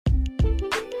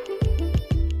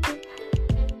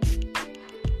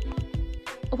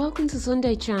Welcome to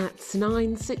Sunday Chats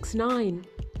 969,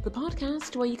 the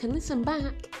podcast where you can listen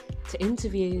back to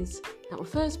interviews that were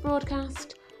first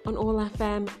broadcast on All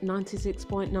FM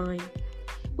 96.9.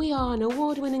 We are an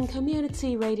award-winning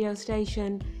community radio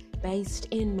station based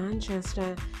in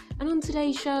Manchester, and on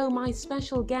today's show, my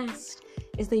special guest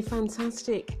is the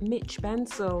fantastic Mitch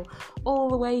Bensel, all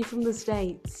the way from the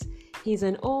States. He's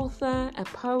an author, a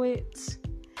poet,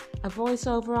 a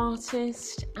voiceover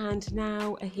artist, and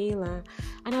now a healer.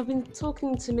 And I've been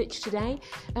talking to Mitch today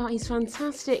about his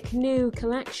fantastic new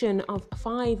collection of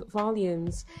 5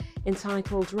 volumes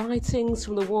entitled Writings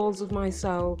from the Walls of My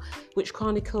Soul, which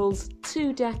chronicles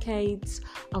 2 decades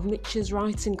of Mitch's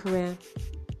writing career.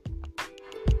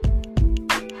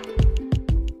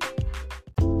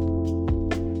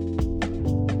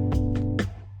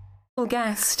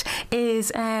 Guest is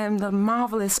the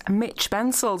marvellous Mitch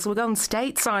Bensel. So we're going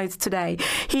stateside today.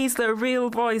 He's the real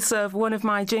voice of one of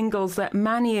my jingles that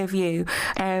many of you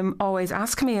always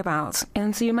ask me about,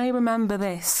 and so you may remember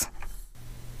this.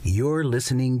 You're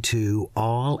listening to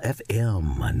All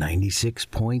FM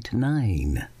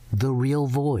 96.9, the real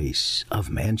voice of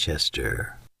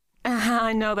Manchester.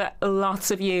 I know that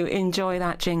lots of you enjoy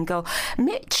that jingle.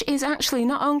 Mitch is actually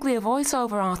not only a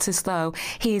voiceover artist, though.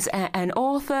 He's an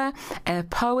author, a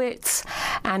poet,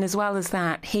 and as well as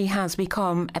that, he has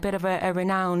become a bit of a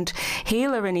renowned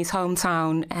healer in his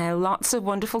hometown. Lots of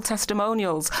wonderful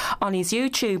testimonials on his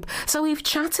YouTube. So we've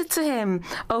chatted to him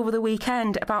over the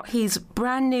weekend about his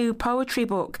brand new poetry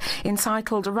book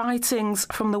entitled Writings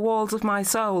from the Walls of My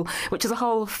Soul, which is a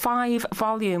whole 5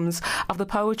 volumes of the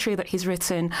poetry that he's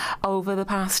written over the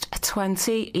past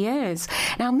 20 years.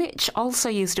 Now, Mitch also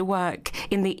used to work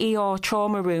in the ER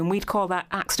trauma room. We'd call that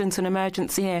accident and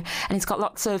emergency here. And he's got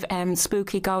lots of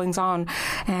spooky goings on.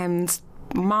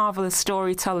 Marvellous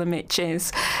storyteller Mitch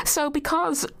is. So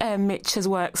because Mitch has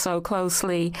worked so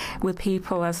closely with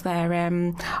people as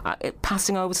they're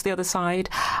passing over to the other side,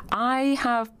 I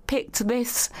have picked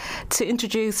this to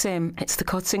introduce him. It's The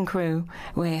Cutting Crew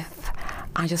with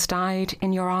I Just Died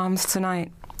in Your Arms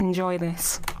Tonight. Enjoy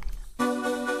this.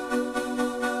 Tonight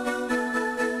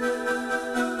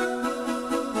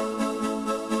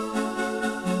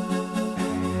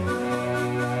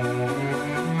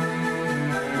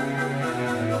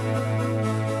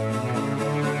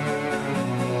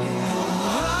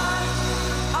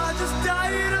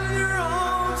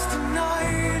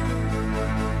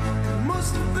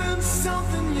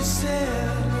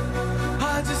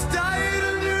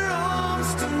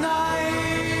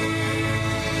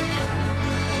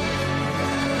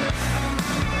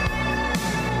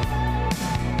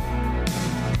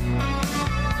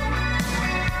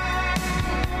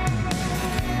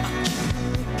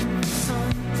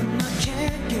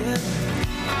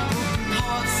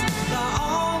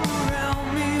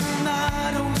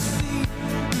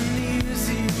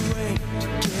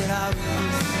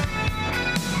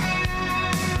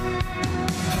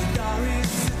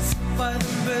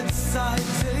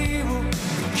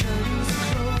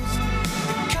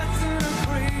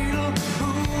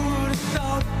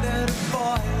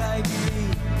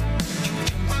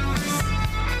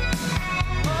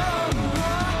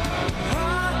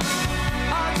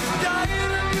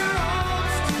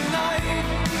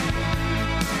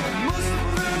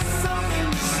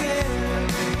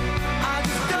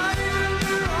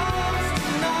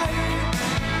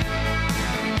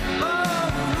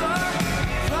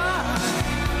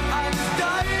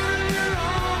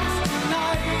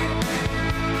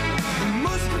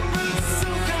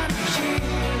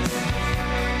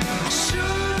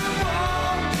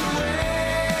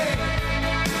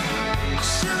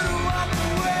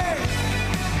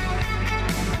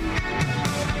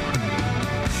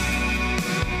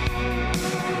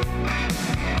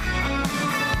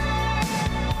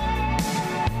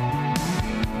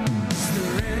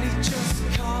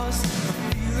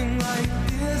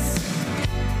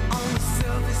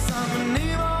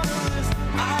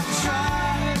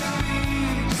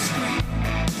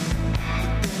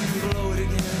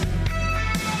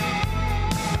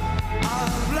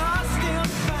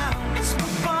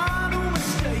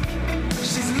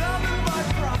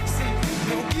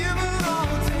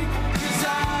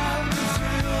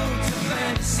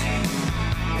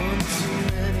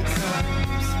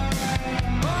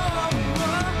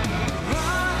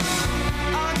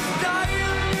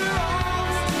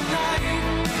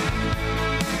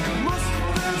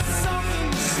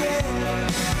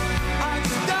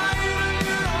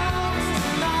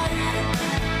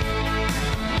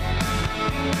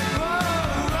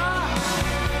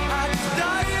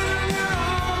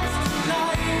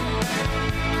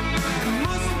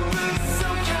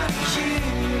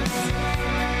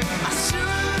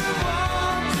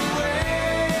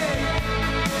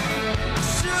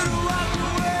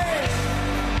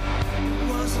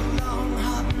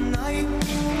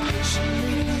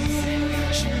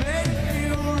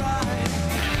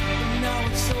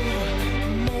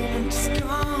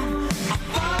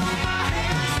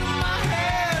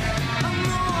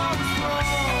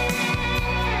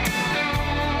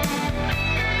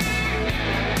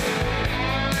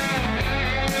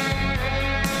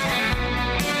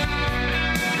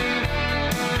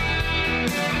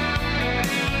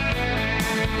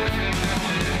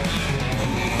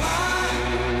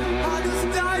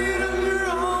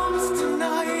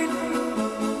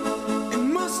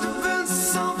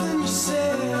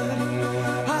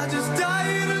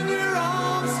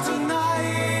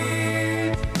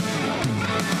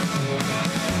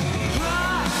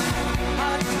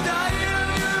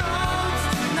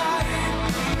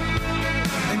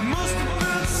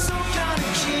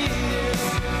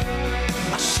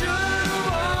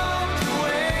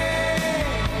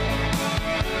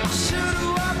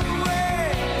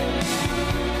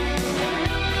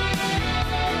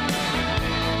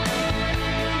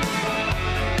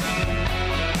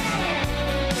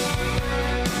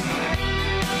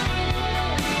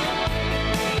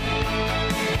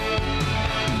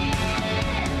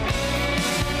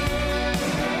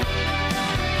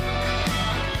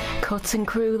cutting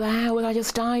crew there with I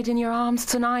Just Died in Your Arms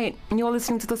Tonight. And you're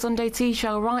listening to the Sunday Tea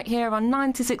Show right here on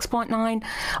 96.9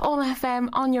 All FM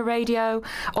on your radio,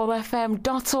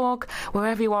 allfm.org,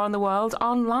 wherever you are in the world,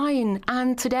 online.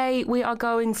 And today we are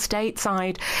going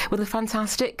stateside with a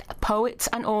fantastic poet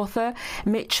and author,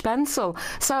 Mitch Bensel.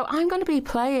 So I'm going to be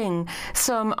playing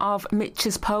some of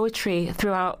Mitch's poetry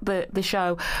throughout the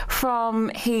show from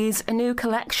his new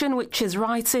collection, which is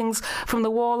Writings from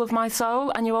the Wall of My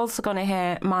Soul. And you're also going to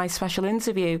hear my special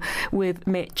interview with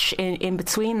Mitch in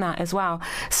between that as well.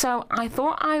 So I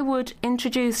thought I would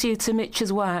introduce you to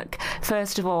Mitch's work,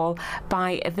 first of all,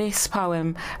 by this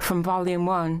poem from Volume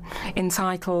 1,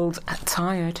 entitled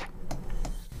Tired.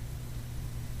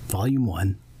 Volume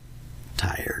 1,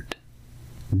 Tired.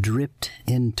 Dripped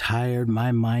in tired,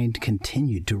 my mind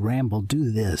continued to ramble.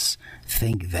 Do this,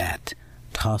 think that,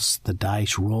 toss the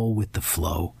dice, roll with the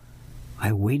flow.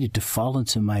 I waited to fall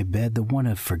into my bed, the one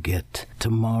of forget,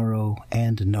 tomorrow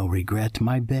and no regret,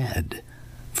 my bed.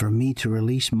 For me to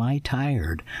release my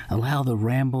tired, allow the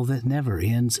ramble that never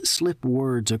ends, slip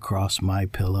words across my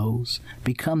pillows,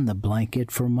 become the blanket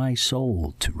for my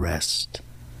soul to rest.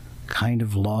 Kind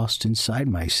of lost inside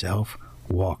myself,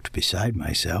 walked beside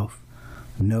myself,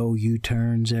 no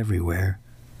U-turns everywhere,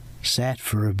 sat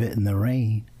for a bit in the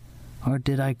rain, or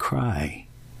did I cry?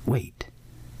 Wait,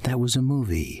 that was a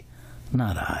movie.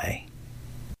 Not I.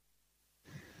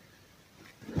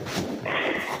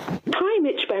 Hi,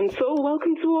 Mitch Bensel.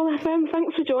 Welcome to All FM.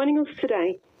 Thanks for joining us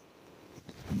today.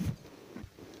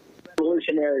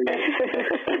 Revolutionary.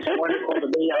 It's wonderful to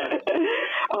be on.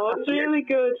 Oh, it's really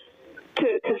good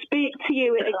to speak to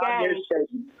you again.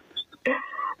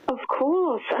 Of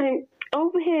course.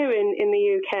 Over here in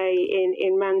the UK,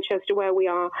 in Manchester, where we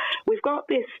are, we've got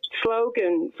this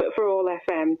slogan for All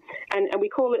FM, and we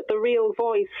call it the real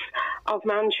voice of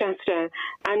Manchester.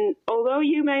 And although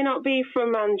you may not be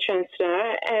from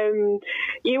Manchester,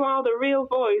 you are the real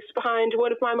voice behind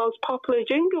one of my most popular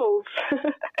jingles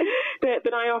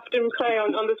that I often play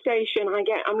on the station.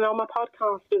 I'm on my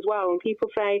podcast as well, and people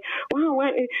say, wow,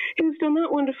 who's done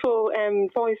that wonderful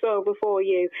voiceover for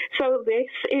you? So this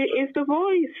is the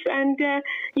voice, and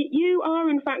you are,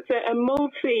 in fact, a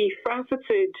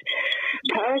multifaceted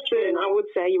person, I would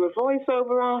say. You're a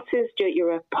voiceover artist,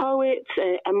 you're a poet,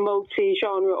 a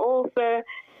multi-genre author,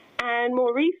 and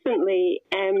more recently,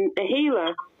 a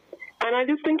healer. And I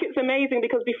just think it's amazing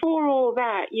because before all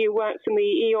that, you worked in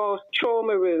the ER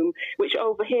trauma room, which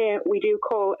over here we do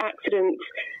call accident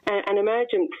and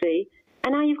emergency.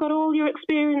 And now you've got all your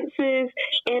experiences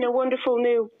in a wonderful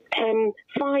new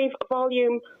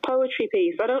 5-volume poetry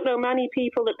piece. I don't know many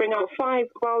people that bring out 5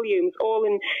 volumes all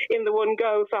in the one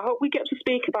go. So I hope we get to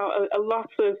speak about a lot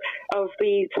of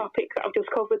the topics that I've just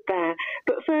covered there.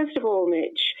 But first of all,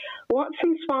 Mitch, what's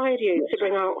inspired you to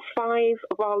bring out 5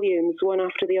 volumes, one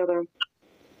after the other?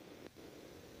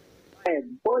 I had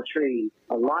poetry,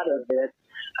 a lot of it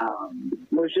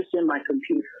was just in my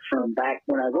computer from back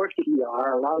when I worked at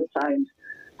ER. A lot of times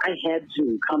I had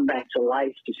to come back to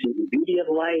life to see the beauty of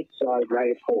life, so I'd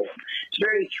write a poem. It's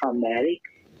very traumatic,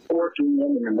 working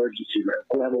in an emergency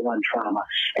room, level 1 trauma.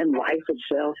 And life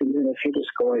itself, even if you're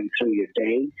just going through your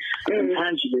day,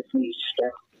 sometimes you just need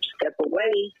to step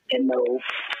away and know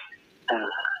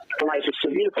life is so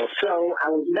beautiful. So I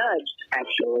was nudged,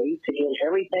 actually, to get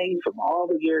everything from all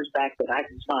the years back that I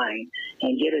could find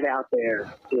and get it out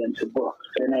there into books.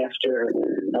 And after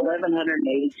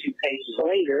 1,182 pages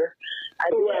later, I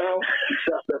did. Wow.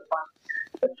 So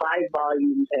the 5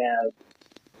 volumes have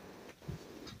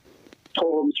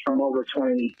poems from over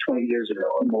 20 years ago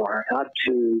or more, up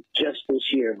to just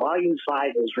this year. Volume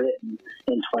 5 was written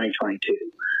in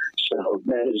 2022. So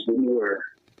that is the newer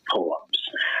poems.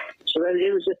 So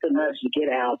it was just a nudge to get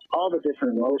out all the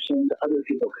different emotions other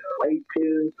people can relate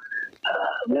to,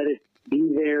 let it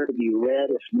be there to be read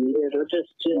if needed, or just,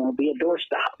 be a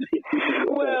doorstop.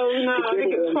 Well, no, I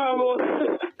think it's far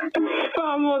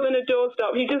more than a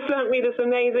doorstop. You just sent me this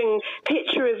amazing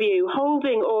picture of you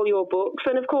holding all your books,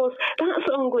 and of course, that's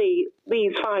only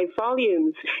these 5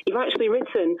 volumes. You've actually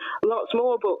written lots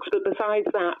more books, but besides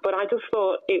that, but I just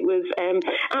thought it was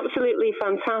absolutely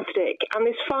fantastic. And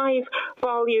this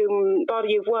 5-volume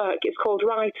body of work is called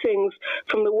Writings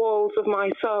from the Walls of My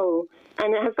Soul.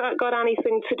 And has that got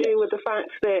anything to do with the fact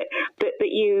that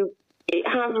you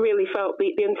have really felt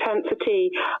the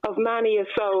intensity of many a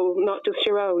soul, not just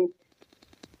your own?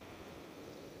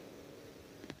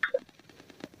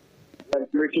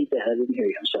 Repeat that. I didn't hear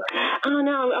you. I'm sorry. Oh,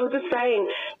 no, I was just saying,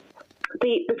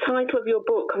 the title of your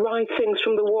book, Writings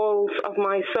from the Walls of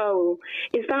My Soul,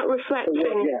 is that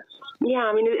reflecting... Yes. Yeah,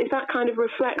 I mean, is that kind of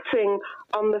reflecting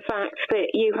on the fact that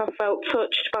you have felt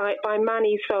touched by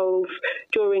many souls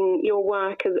during your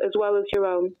work as well as your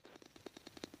own.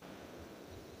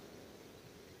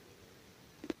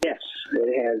 Yes,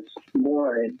 it has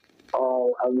more than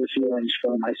all other feelings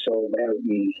from my soul about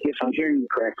me, if I'm hearing you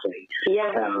correctly.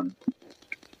 Yeah.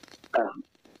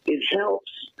 It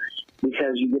helps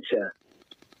because you get to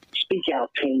speak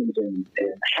out pains and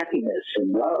happiness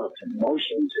and love and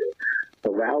emotions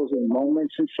and arousing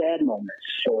moments and sad moments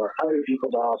for other people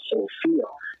to also feel.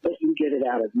 But you get it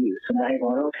out of you. So now you're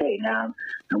going, okay, now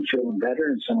I'm feeling better,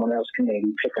 and someone else can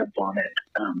maybe pick up on it.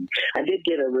 I did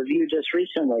get a review just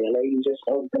recently. A lady just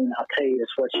opened. I'll tell you this,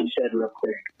 what she said real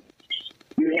quick.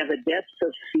 You have a depth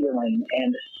of feeling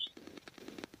and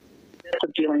depth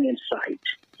of feeling insight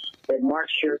that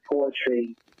marks your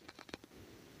poetry,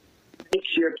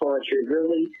 makes your poetry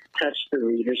really touch the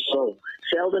reader's soul.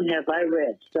 Seldom have I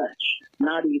read such,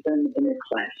 not even in the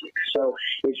classics. So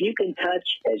if you can touch,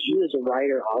 as you as a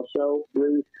writer also,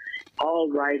 Ruth,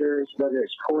 all writers, whether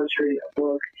it's poetry, a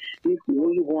book, we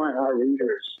want our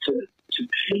readers to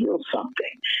feel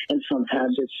something. And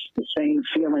sometimes it's the same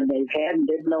feeling they've had and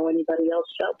didn't know anybody else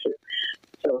felt it.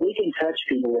 So we can touch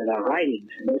people with our writings,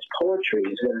 and this poetry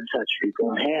is going to touch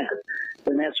people and has.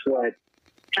 And that's what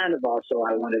kind of also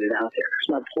I wanted it out there.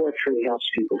 Because my poetry helps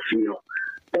people feel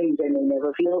things they may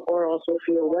never feel, or also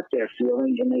feel what they're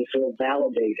feeling, and they feel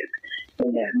validated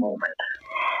in that moment.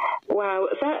 Wow,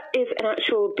 that is an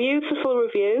actual beautiful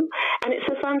review, and it's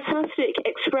a fantastic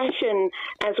expression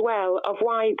as well of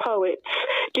why poets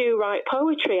do write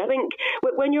poetry. I think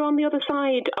when you're on the other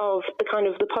side of the kind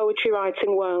of the poetry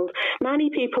writing world,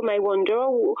 many people may wonder,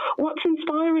 oh, what's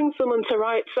inspiring someone to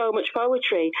write so much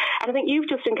poetry? And I think you've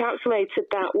just encapsulated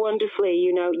that wonderfully.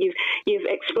 You know, you've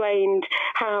explained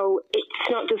how it's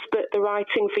not just the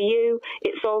writing for you,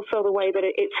 it's also the way that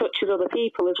it touches other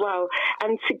people as well.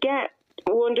 And to get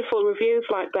wonderful reviews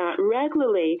like that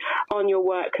regularly on your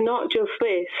work, not just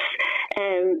this,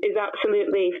 is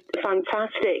absolutely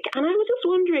fantastic. And I was just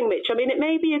wondering, Mitch, I mean, it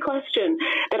may be a question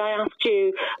that I asked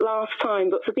you last time,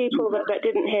 but for people that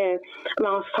didn't hear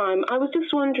last time, I was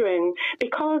just wondering,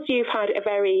 because you've had a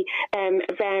very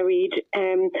varied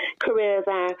career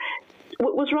there,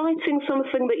 was writing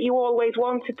something that you always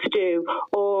wanted to do,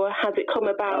 or has it come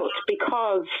about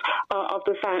because of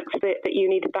the fact that you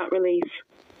needed that release?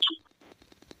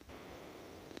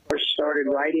 First started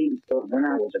writing when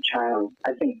I was a child.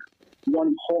 I think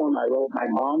one poem I wrote my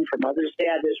mom for Mother's Day,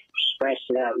 I just scratched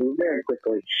it out very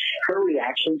quickly. Her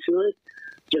reaction to it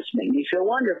just made me feel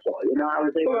wonderful. You know, I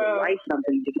was able to write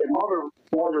something to get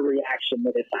more of a reaction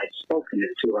than if I'd spoken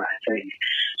it to her, I think.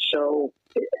 So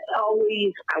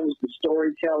always, I was the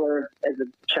storyteller as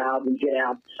a child. We get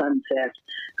out sunset,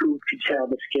 who could tell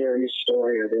the scariest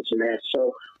story or this or that.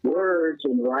 So words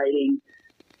and writing,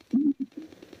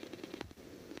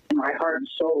 my heart and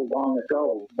soul long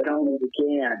ago, but only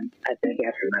began, I think,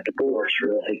 after my divorce,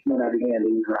 really, when I began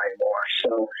to write more.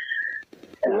 So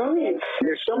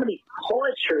there's so many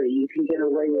poetry you can get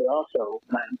away with also.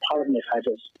 Pardon if I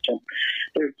just jump.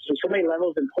 There's so many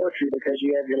levels in poetry because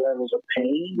you have your levels of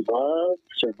pain, love,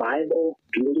 survival,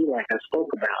 beauty, like I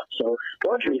spoke about. So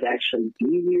poetry is actually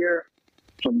easier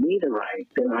for me to write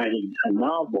than writing a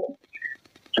novel.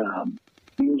 You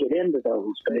can get into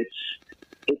those, but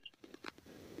it's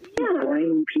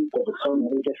bringing people to so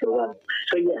many different levels.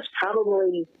 So yes,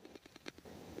 probably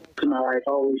in my life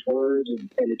always words, and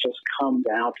it just comes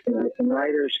out. And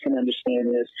writers can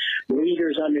understand this.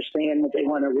 Readers understand what they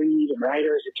want to read, and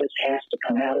writers, it just has to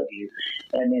come out of you,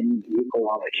 and then you go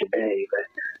on with your day.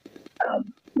 But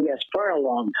yes, for a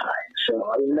long time. So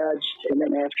I was nudged, and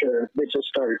then after it just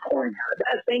started pouring out.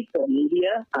 I think the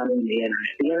media, the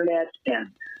internet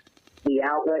and the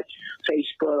outlets,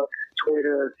 Facebook,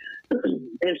 Twitter,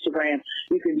 Instagram,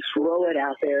 you can throw it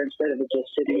out there instead of it just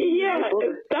sitting in your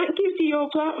book. That gives you your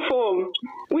platform,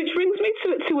 which brings me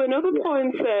to another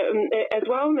point as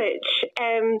well, Mitch,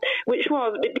 which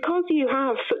was, because you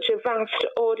have such a vast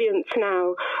audience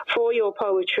now for your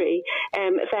poetry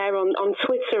there on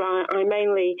Twitter, I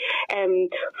mainly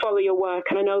follow your work,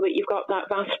 and I know that you've got that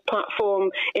vast platform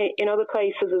in other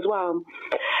places as well.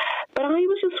 But I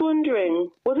was just wondering,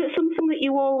 was it something that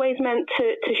you always meant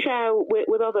to share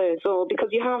with others, or because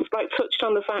you have touched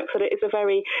on the fact that it is a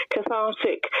very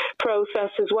cathartic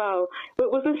process as well?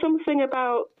 But was there something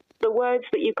about the words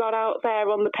that you got out there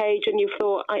on the page and you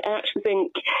thought, I actually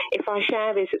think if I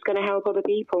share this, it's going to help other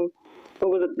people? Or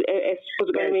was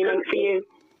it going to be meant for you?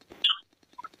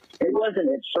 It wasn't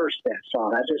at first that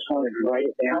thought. I just wanted to write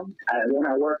it down. When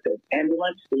I worked at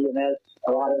Ambulance, EMS,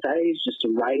 a lot of days just to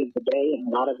write of the day, and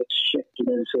a lot of it shifted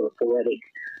into a poetic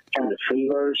kind of free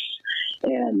verse,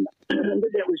 and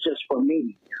that was just for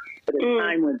me. But as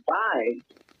time went by,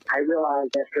 I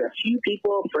realized after a few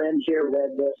people, friends here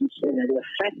read this, and it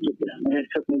affected them. And it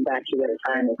took me back to that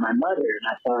time with my mother, and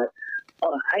I thought,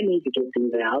 oh, I need to get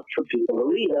these out for people to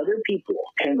read. Other people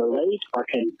can relate or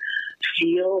can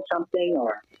feel something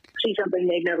or see something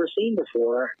they've never seen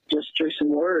before just through some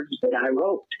words that I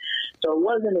wrote. So it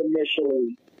wasn't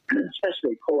initially,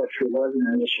 especially poetry, wasn't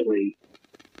initially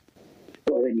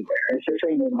go anywhere. It's the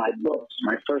same with my books.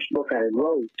 My first book I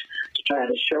wrote to try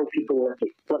to show people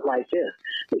what life is.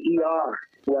 The ER,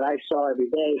 what I saw every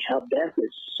day, how death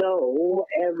is so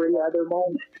every other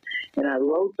moment. And I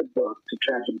wrote the book to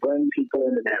try to bring people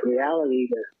into that reality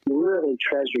to really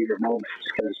treasure your moments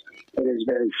because it is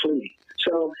very fleeting.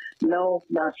 So, no,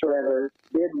 not forever.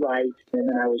 Did write, and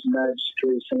then I was nudged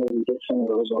through somebody to get some of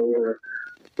those older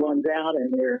ones out,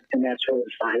 and that's where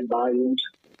the 5 volumes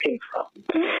came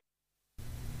from.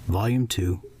 Volume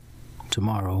 2,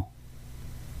 tomorrow.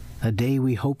 A day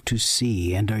we hope to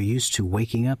see and are used to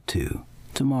waking up to.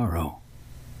 Tomorrow.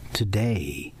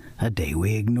 Today. A day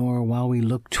we ignore while we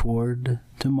look toward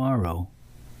tomorrow.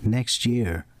 Next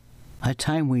year. A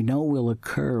time we know will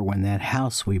occur when that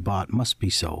house we bought must be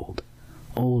sold.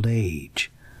 Old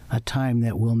age. A time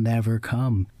that will never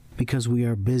come because we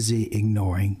are busy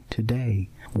ignoring today,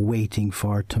 waiting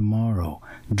for tomorrow,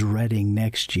 dreading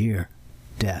next year.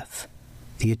 Death.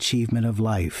 The achievement of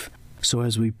life. So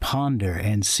as we ponder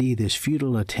and see this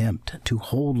futile attempt to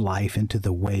hold life into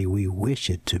the way we wish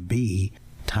it to be,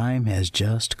 time has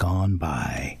just gone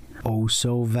by. Oh,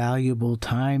 so valuable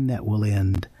time that will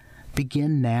end.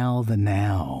 Begin now the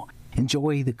now.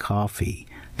 Enjoy the coffee,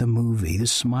 the movie, the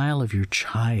smile of your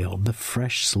child, the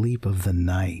fresh sleep of the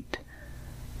night.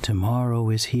 Tomorrow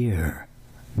is here.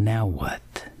 Now what?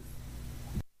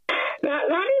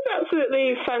 That is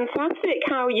absolutely fantastic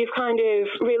how you've kind of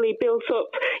really built up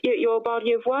your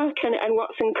body of work and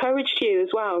what's encouraged you as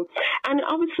well. And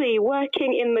obviously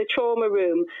working in the trauma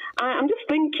room, I'm just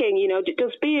thinking,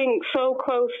 does being so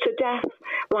close to death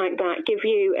like that give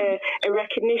you a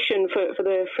recognition for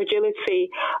the fragility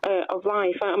of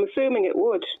life? I'm assuming it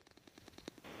would.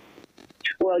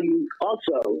 Well, you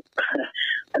also,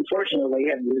 unfortunately,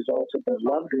 have the results of the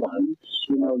loved ones.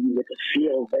 You get to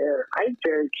feel there. I'm a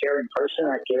very caring person.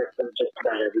 I care for just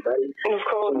about everybody. Of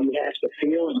course. So you have to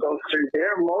feel and go through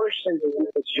their emotions as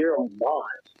if it's your own loss.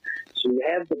 So you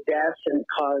have the death, and it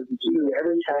causes you,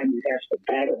 every time you have to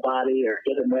bag a body or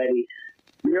get them ready,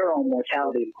 your own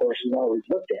mortality, of course, is always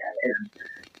looked at.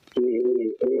 And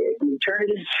you turn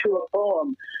it into a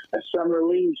poem, some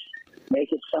release.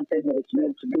 Make it something that it's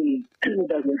meant to be. It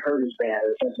doesn't hurt as bad.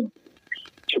 It doesn't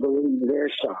to relieve their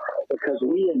sorrow. Because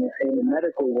we in the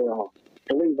medical world,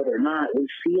 believe it or not, we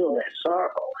feel that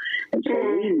sorrow. And so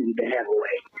we need to have a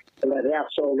way to let it out.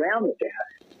 So around the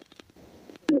death,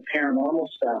 the paranormal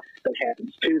stuff that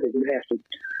happens too, that you have to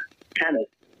kind of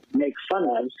make fun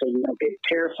of so you don't get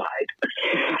terrified.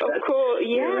 Of course,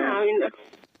 yeah. I mean,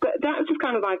 that's just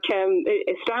kind of like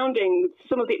astounding,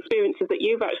 some of the experiences that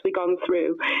you've actually gone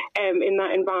through in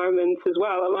that environment as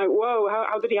well. I'm like, whoa,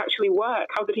 how did he actually work?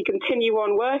 How did he continue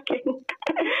on working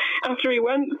after he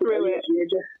went through it?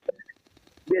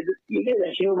 You get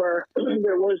the humor.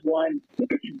 There was one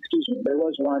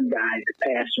guy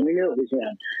that passed, and we knew it was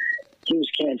him. He was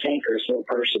a cantankerous little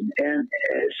person. And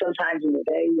sometimes in the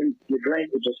day when your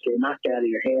drink would just get knocked out of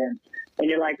your hand, and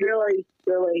you're like, really,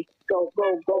 go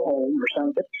home or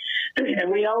something.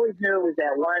 And we always knew it was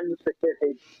that one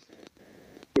specific,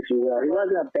 if you will. He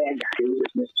wasn't a bad guy. He was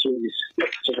just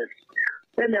mischievous.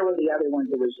 Then there were the other ones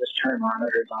that was just turn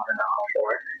monitors on and off.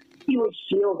 Or you would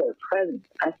feel their presence.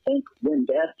 I think when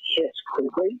death hits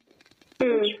quickly,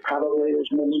 which probably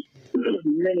there's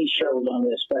many shows on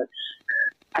this, but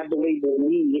I believe that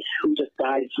we who just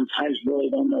died sometimes really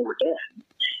don't know we're dead.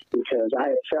 Because I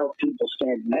have felt people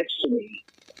standing next to me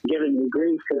giving me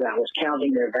grief because I was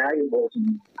counting their valuables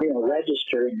and,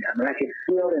 registering them. And I could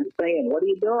feel them saying, what are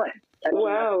you doing?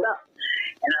 Wow.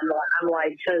 And I'm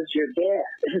like, because you're dead.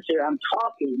 So I'm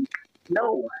talking,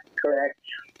 no one, correct?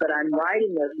 But I'm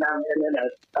writing this now, and then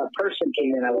a person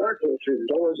came in I worked with through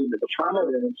the doors into the trauma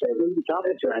room and said, who are you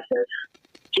talking to?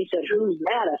 She said, who's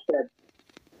that? I said,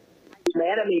 he's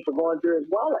mad at me for going through his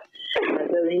wallet. I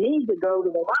said, he needs to go to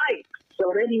the light.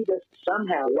 So then he just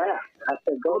somehow left. I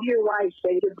said, go to your wife,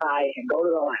 say goodbye, and go to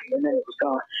the light. And then it was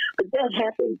gone. But that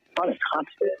happened on a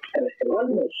constant. And it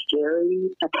wasn't a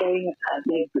scary thing, I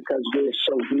think, because we were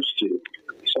so used to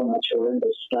so much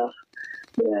horrendous stuff.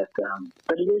 That,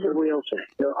 but it is a real thing.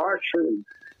 There are true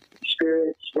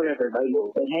spirits, whatever,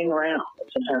 they hang around.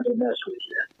 Sometimes they mess with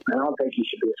you. I don't think you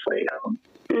should be afraid of them.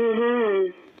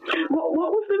 Mm-hmm.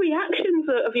 What was the reactions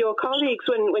of your colleagues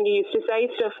when you used to say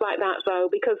stuff like that, though?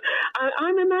 Because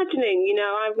I'm imagining,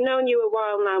 I've known you a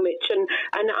while now, Mitch, and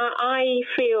I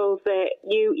feel that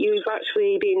you've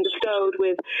actually been bestowed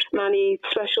with many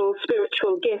special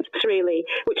spiritual gifts, really,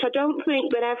 which I don't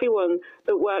think that everyone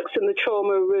that works in the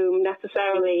trauma room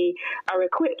necessarily are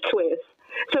equipped with.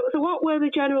 So what were the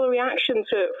general reactions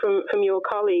from your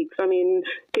colleagues? I mean,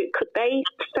 could they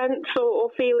sense or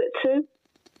feel it too?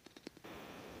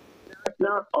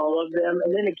 Not all of them.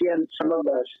 And then again, some of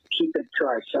us keep it to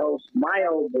ourselves. My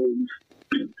old belief,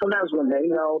 sometimes when they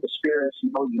know, the spirits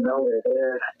know they're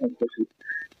there. I think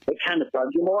they kind of bug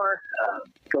you more.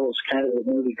 Goes kind of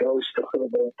the movie Ghost a little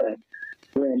bit.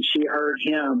 But when she heard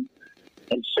him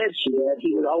and said she did,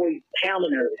 he was always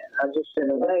pounding her. I just, in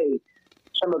a way,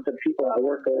 some of the people I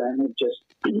work with, I just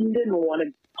didn't want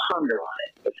to ponder on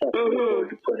it, if that's the word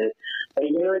to put it. They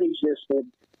knew it existed.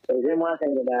 They didn't want to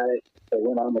think about it. They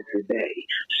went on with their day.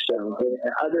 So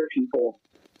other people,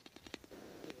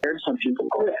 there's some people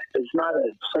quit. It's not a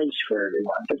place for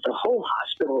everyone. But the whole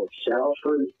hospital itself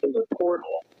is a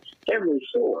portal. Every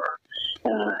floor.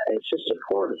 It's just a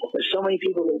portal. There's so many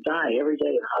people that die every day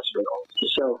in hospitals.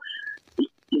 So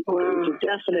there's a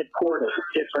definite portal of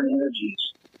different energies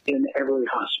in every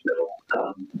hospital,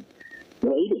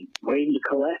 waiting to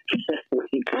collect,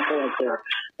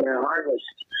 their harvest,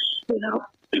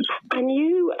 And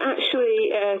you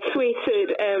actually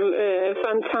tweeted a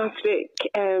fantastic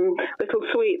little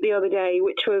tweet the other day,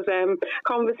 which was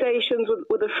conversations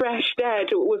with a fresh dead.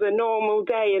 It was a normal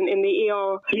day in the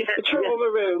ER, the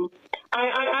trauma room.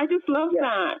 I just love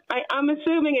that. I'm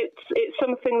assuming it's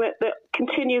something that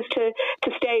continues to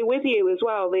stay with you as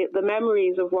well, the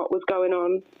memories of what was going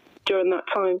on during that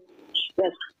time.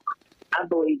 Yes, I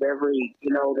believe there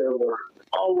were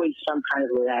always some kind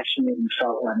of reaction that you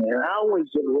felt on there. I always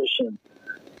did wish him,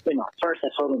 first I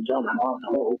told him, tell my mom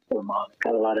hello, poor mom,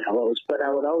 got a lot of hellos, but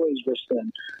I would always wish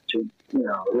them to,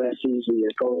 rest easy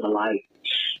or go to light.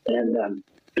 And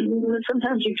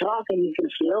sometimes you talk and you can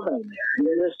feel them there.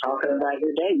 You're just talking about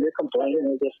your day. You're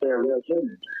complaining as if they're a real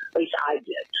human. At least I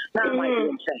did. Now, I might be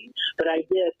insane, but I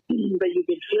did. But you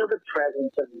could feel the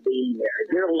presence of being there.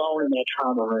 You're alone in that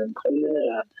trauma room, cleaning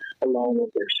it up, alone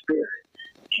with their spirit.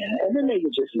 And then they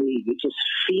would just leave. You just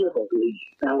feel it leave.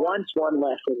 Now, once one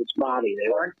left with its body, they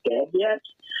weren't dead yet.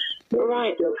 They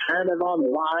were still kind of on the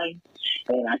line,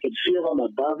 and I could feel them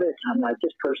above it. I'm like,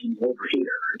 this person's over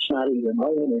here. It's not even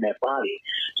laying in that body.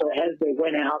 So as they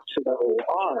went out to the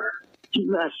OR,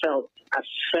 I felt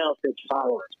it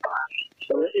follow its body.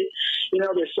 So,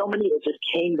 there's so many that just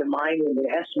came to mind when they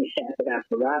asked me that I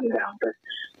forgot about. But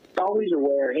always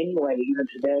aware anyway, even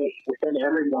today, within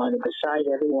everyone, and beside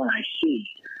everyone I see,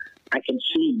 I can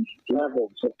see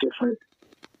levels of different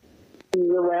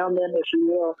things around them, if you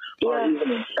will, or even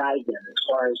inside them as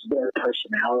far as their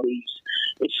personalities.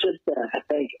 It's just that I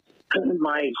think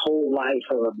my whole life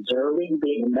of observing,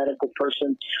 being a medical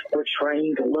person, we're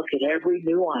trained to look at every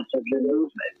nuance of your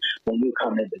movement when you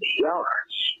come into the ER,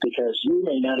 because you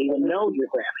may not even know you're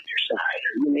grabbing your side,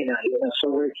 or you may not even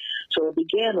know. So it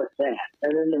began with that,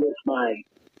 and then with my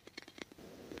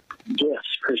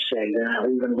gifts, per se, then I'll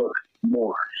even look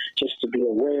more, just to be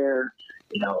aware,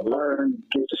 learn,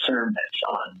 get discernment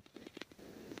on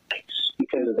things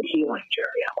because of the healing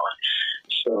journey I'm on.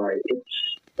 So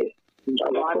it's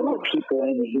a lot of the people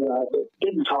in the ER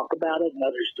didn't talk about it, and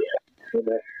others did.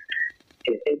 So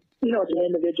it's an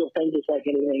individual thing, just like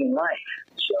anything in life.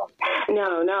 So.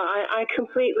 No, I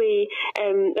completely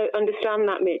understand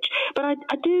that, Mitch. But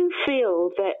I do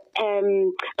feel that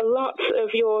a lot of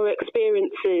your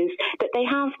experiences, that they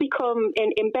have become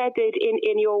embedded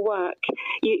in your work.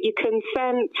 You can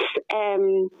sense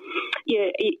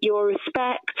your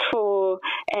respect for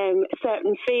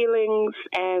certain feelings,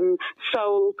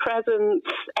 soul presence,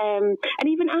 and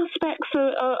even aspects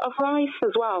of life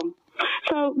as well.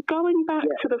 So going back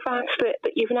to the fact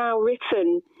that you've now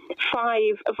written 5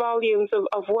 volumes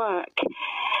of work,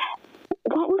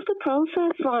 what was the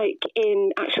process like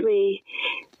in actually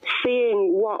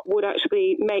seeing what would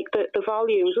actually make the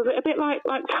volumes? Was it a bit like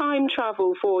time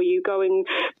travel for you, going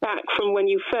back from when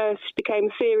you first became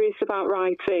serious about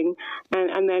writing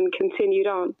and then continued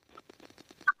on?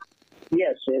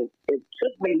 Yes, it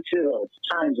took me to those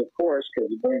times, of course,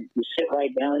 because when you sit right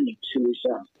down and you see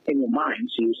yourself in your mind,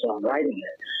 see yourself writing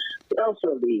it, but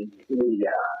also the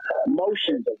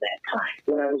emotions of that time,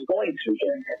 what I was going through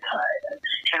during that time, and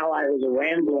how I was a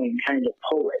rambling kind of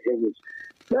poet. It was,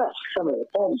 some of the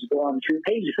poems go on 3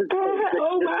 pages.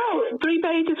 Oh, wow, 3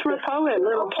 pages for a poem.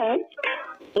 Okay.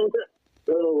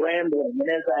 Little rambling.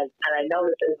 And I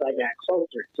noticed as I got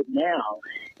closer to now,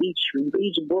 each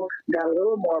book got a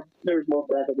little more. There was more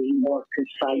brevity, more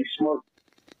concise, more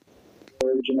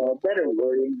original, better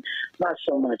wording, not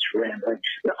so much rambling.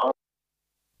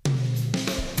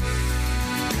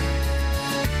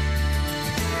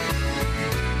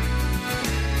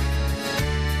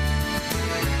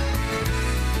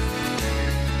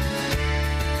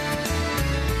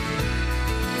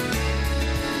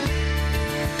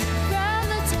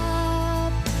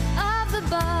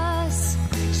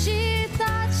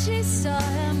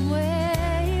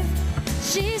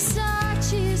 She saw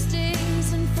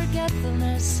Tuesdays and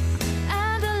forgetfulness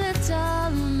and a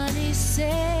little money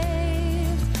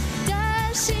saved.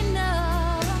 Does she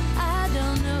know? I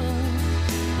don't know.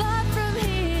 But from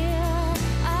here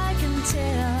I can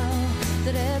tell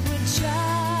that Edward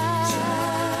tried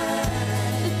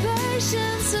the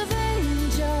patience of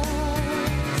angels.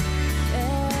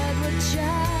 Edward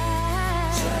tried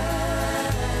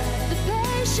the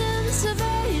patience of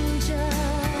angels.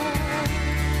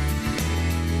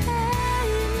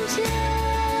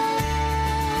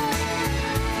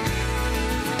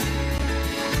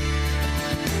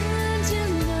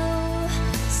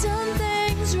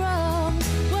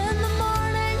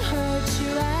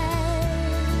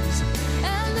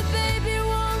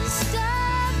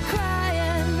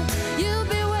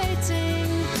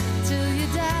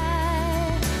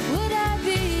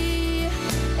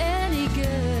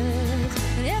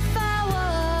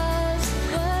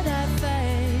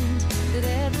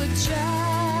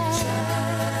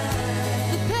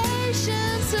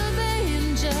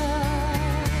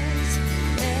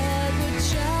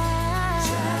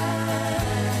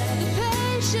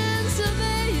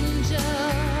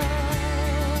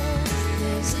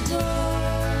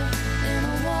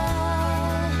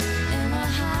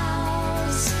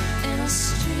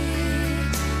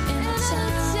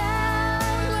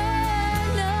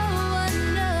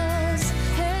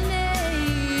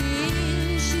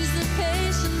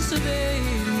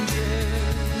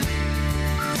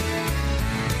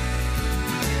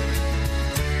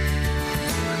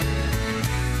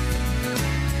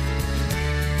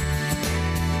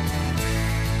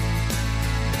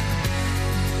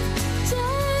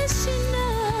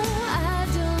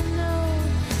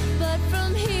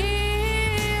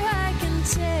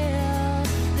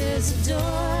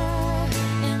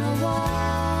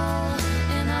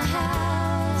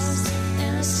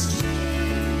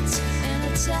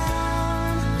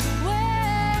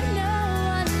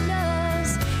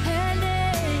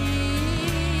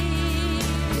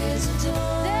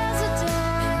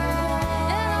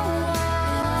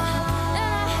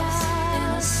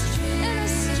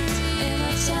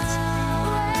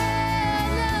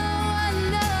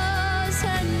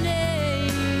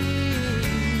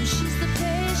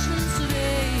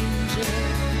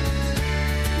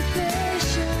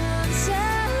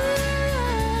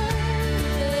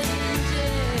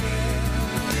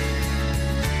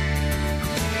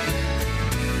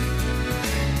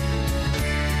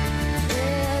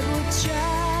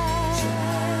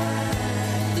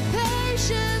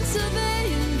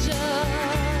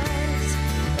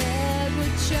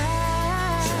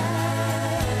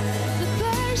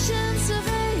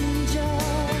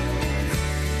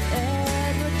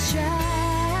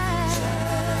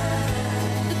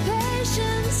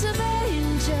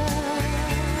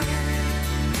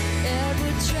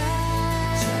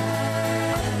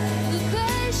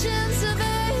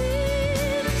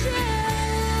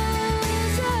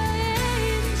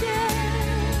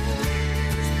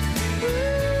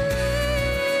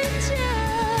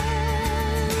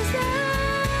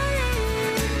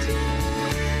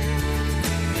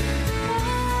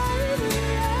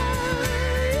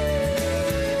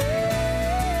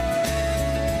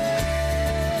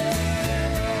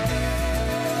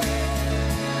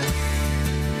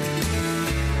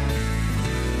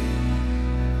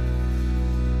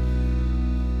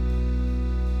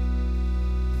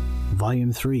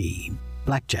 Volume 3,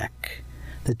 Blackjack.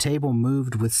 The table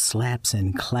moved with slaps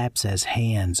and claps as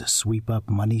hands sweep up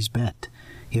money's bet.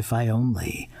 If I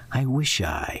only, I wish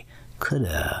I,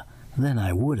 coulda, then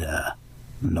I woulda.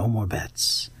 No more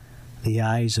bets. The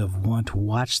eyes of want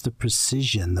watch the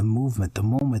precision, the movement, the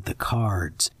moment, the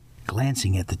cards,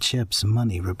 glancing at the chips,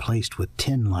 money replaced with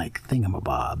tin-like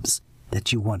thingamabobs,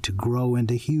 that you want to grow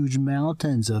into huge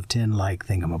mountains of tin-like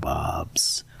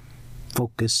thingamabobs.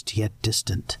 Focused yet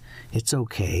distant. It's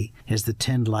okay, as the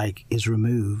tin-like is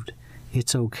removed.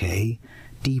 It's okay.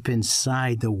 Deep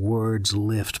inside the words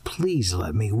lift. Please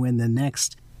let me win the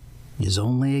next. Is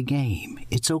only a game.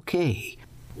 It's okay.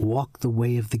 Walk the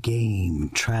way of the game,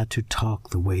 try to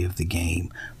talk the way of the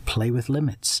game, play with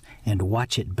limits and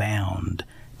watch it bound,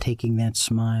 taking that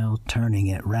smile, turning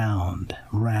it round,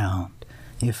 round.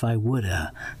 If I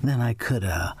woulda, then I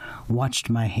coulda, watched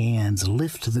my hands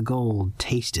lift the gold,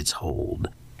 taste its hold,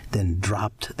 then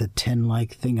dropped the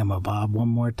tin-like thingamabob one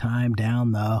more time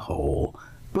down the hole.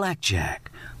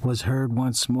 Blackjack was heard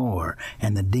once more,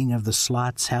 and the ding of the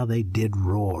slots, how they did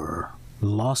roar.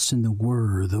 Lost in the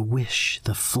whir, the wish,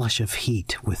 the flush of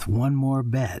heat, with one more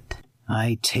bet,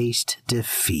 I taste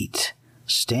defeat.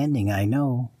 Standing, I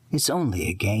know, it's only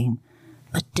a game,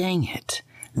 but dang it,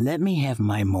 let me have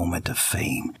my moment of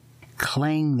fame.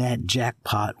 Clang that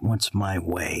jackpot once my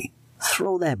way.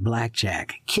 Throw that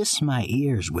blackjack, kiss my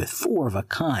ears with four of a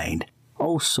kind.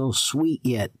 Oh, so sweet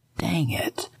yet, dang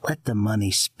it, let the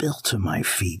money spill to my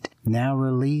feet. Now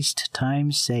released,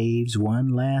 time saves one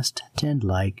last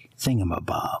tin-like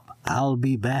thingamabob. I'll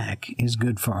be back is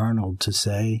good for Arnold to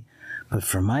say, but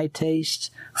for my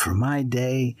taste, for my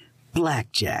day,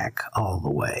 blackjack all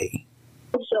the way.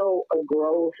 Also, a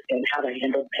growth in how to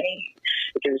handle pain.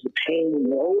 If there's the pain in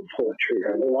the old poetry,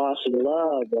 or the loss of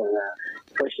love, or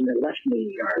the person that left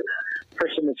me, or the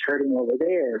person that's hurting over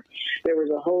there, there was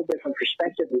a whole different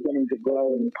perspective beginning to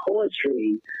grow in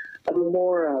poetry, of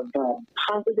more of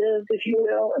positive, if you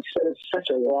will, instead of such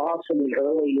a loss in the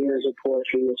early years of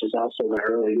poetry, which is also the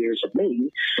early years of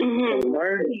me, to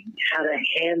learning how to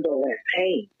handle that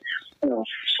pain. You know,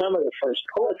 some of the first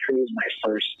poetry is my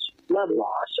first love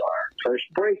loss or first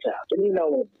breakup. And, you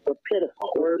know, we're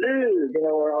pitiful. We're lewd, you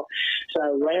know, so I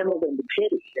rambled into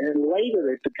pity. And then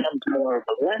later it becomes more of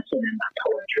a lesson in my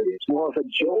poetry. It's more of a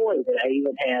joy that I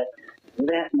even had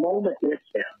that moment with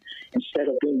them. Instead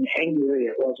of being angry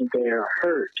it wasn't there or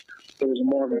hurt, it was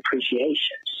more of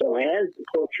appreciation. So as the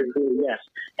poetry grew, yes,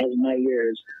 as my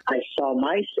years, I saw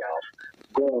myself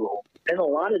grow in a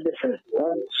lot of different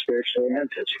levels, spiritually and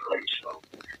physically. So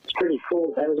it's pretty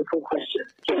cool. That was a cool question.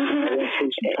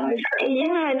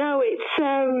 Yeah, no,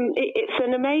 it's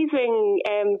an amazing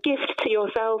gift to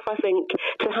yourself, I think,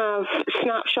 to have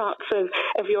snapshots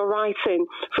of your writing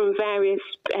from various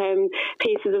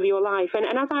pieces of your life. And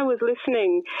as I was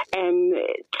listening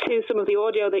to some of the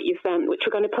audio that you sent, which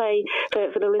we're going to play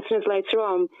for the listeners later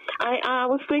on, I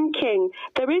was thinking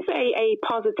there is a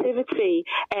positivity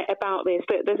about this.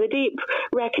 That there's a deep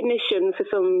recognition for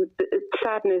some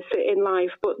sadness in life,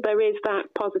 but there is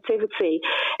that positivity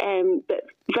that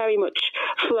very much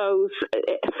flows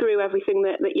through everything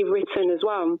that you've written as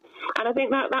well. And I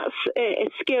think that's a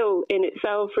skill in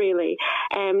itself, really.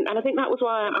 And I think that was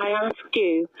why I asked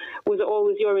you, was it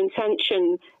always your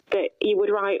intention that you would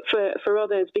write for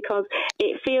others? Because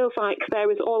it feels like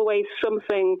there is always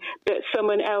something that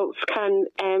someone else can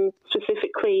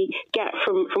specifically get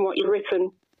from what you've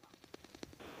written.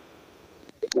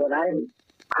 What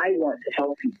I want to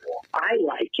help people. I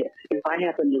like it. If I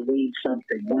happen to read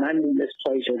something, when I'm in this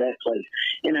place or that place,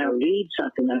 and I read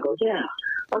something, I go, yeah,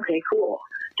 okay, cool.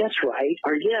 That's right.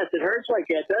 Or yes, it hurts like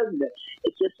that, doesn't it?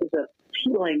 It's just a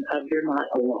feeling of you're not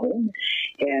alone,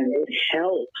 and it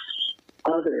helps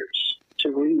others to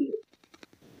read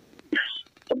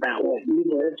about what you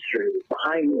lived through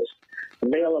behind this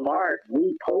veil of art.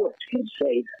 We poets can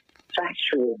say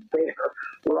factual, bare,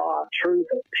 raw truth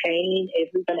of pain,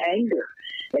 even anger,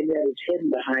 and yet it's hidden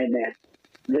behind that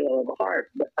veil of art.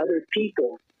 But other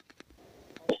people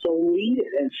also read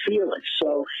it and feel it.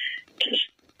 So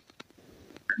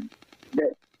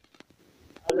that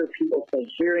other people say,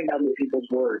 hearing other people's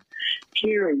words,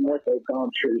 hearing what they've gone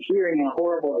through, hearing how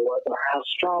horrible it was, or how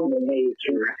strong they made it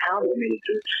through, or how they made it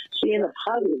through, seeing the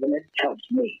positive, and it helps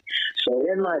me. So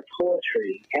in my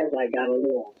poetry, as I got a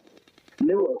little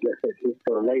newer with it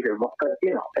for later,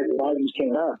 you know, as the volumes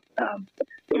came up,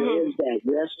 there is that,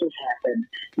 yes, it happened,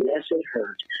 yes, it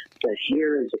hurt, but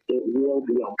here is, it will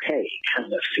be okay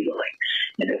kind of feeling.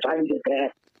 And if I can get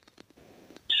that,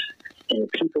 and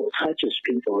people touches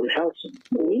people, it helps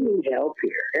them. We need help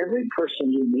here. Every person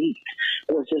you meet,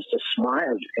 with just a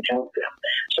smile, you can help them.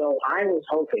 So I was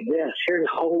hoping, yes, here's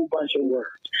a whole bunch of words.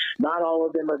 Not all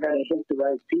of them are going to hit the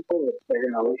right people. They're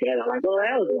going to look at it like, oh,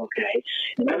 that was okay.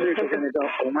 And others are going to go,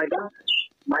 oh, my gosh,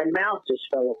 my mouth just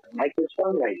fell open. Like this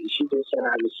one lady, she just said,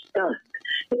 I was stunned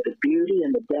at the beauty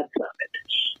and the depth of it.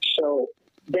 So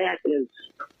that is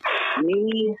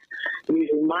me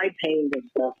using my pain and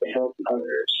stuff to help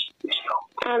others.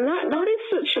 And that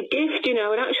is such a gift, you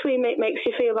know. It actually makes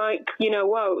you feel like, you know,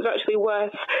 whoa, it was actually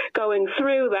worth going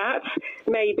through that.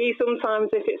 Maybe sometimes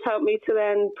if it's helped me to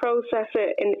then process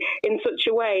it in such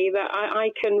a way that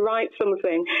I can write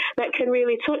something that can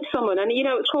really touch someone. And, you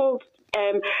know, it's called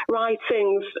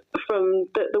writings from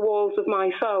the walls of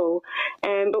my soul.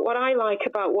 But what I like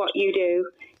about what you do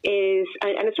is,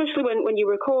 and especially when you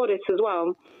record it as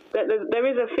well, that there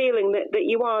is a feeling that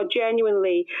you are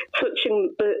genuinely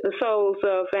touching the souls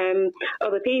of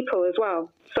other people as well.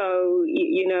 So,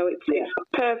 you know, it's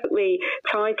perfectly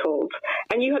titled.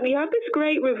 And you had this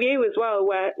great review as well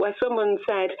where someone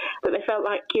said that they felt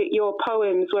like your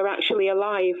poems were actually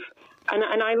alive. And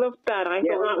I loved that. I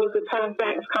thought that was the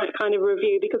perfect kind of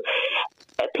review, because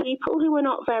people who are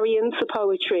not very into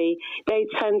poetry, they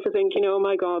tend to think, you know, oh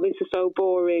my God, this is so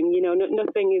boring, you know,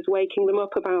 nothing is waking them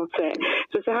up about it.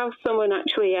 So to have someone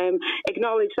actually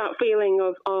acknowledge that feeling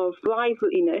of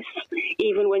liveliness,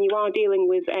 even when you are dealing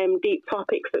with deep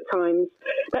topics at times,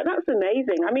 that's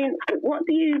amazing. I mean, what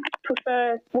do you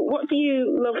prefer, what do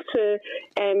you love to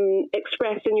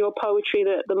express in your poetry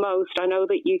the most? I know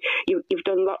that you've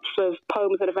done lots of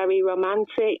poems that are very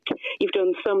romantic, you've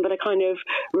done some that are kind of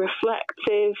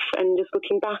reflective and just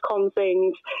looking back on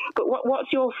things, but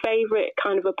what's your favourite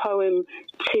kind of a poem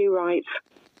to write?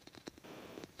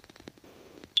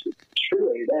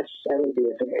 Truly, that would be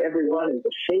a thing. Everyone is a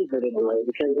favorite in a way,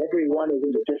 because everyone is in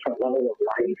a different level of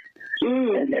life,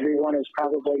 and everyone is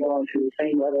probably going through the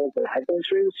same level that I've been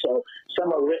through. So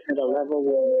some are written at a level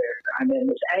where I'm in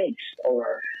this angst,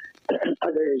 or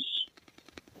others.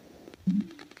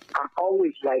 I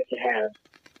always like to have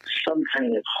some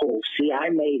kind of hope. See, I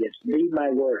made it. Read my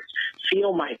words.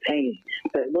 Feel my pain.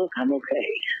 But look, I'm okay.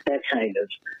 That kind of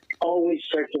always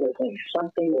circular thing.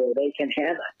 Something where they can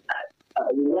have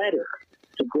a letter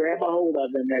to grab a hold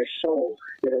of in their soul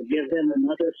that'll give them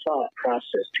another thought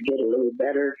process to get a little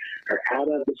better, or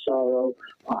out of the sorrow,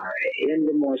 or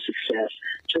into more success.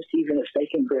 Just even if they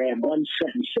can grab one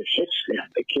sentence that hits them,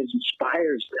 that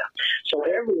inspires them. So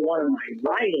every one of my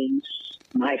writings,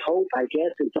 my hope, I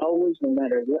guess, is always, no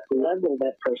matter what level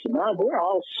that person on, we're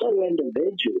all so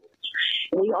individuals.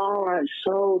 We all are on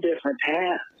so different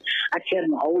paths. I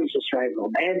can't always just write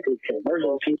romantic, because there's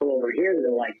those people over here that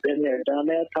are like, been there, done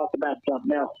that, talk about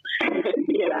something else.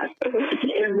 You got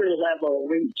every level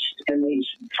reached in these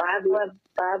five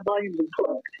volumes of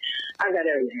book. I've got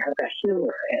everything. I've got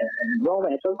humor and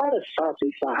romance, a lot of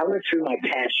saucy stuff. I went through my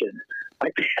passion. My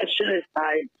passionate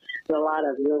side, and a lot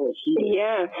of really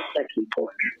heated, sexy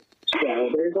poetry. So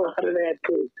there's a lot of that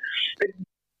too.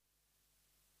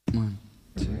 One,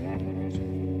 two.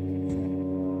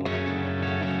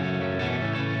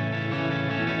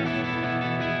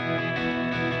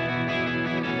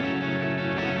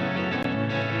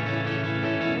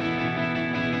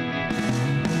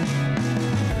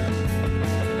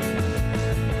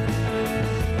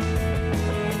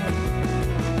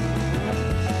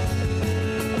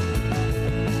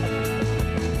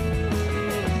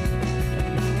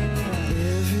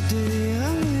 Every day I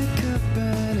wake up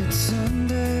and it's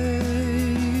Sunday.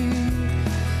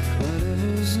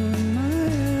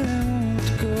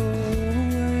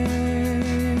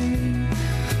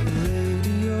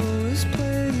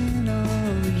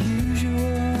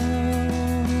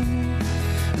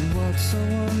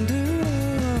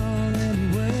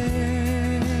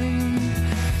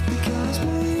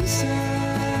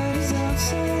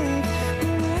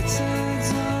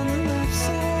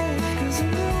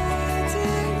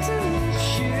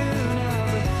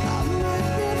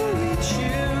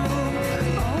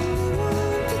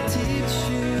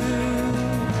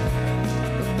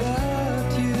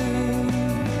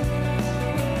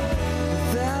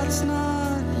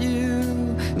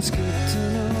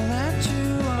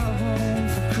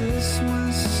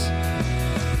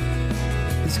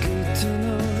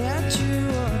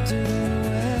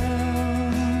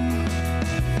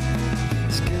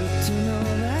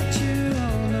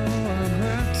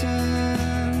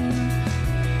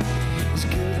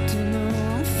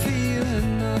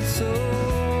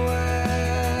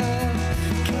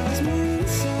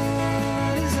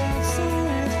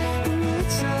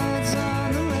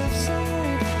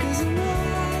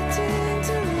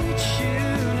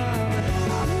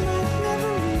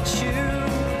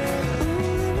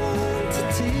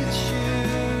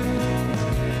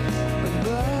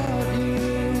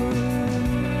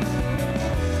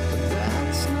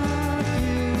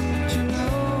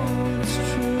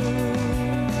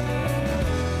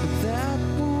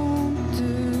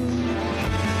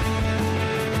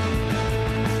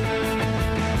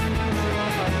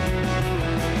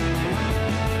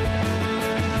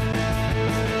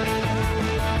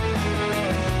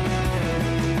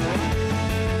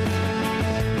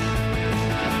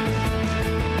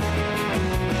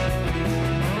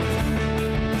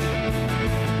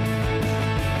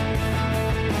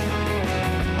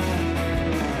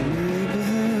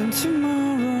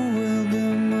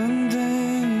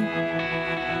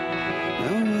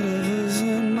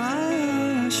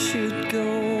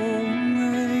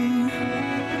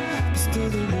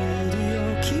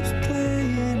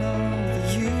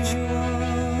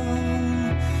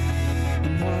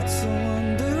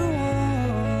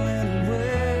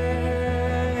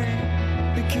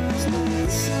 'Cause my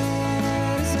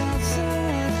side is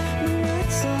outside, my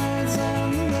right side's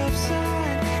on the left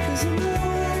side. 'Cause I'm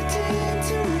waiting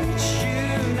to reach you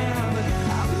now, but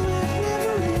I might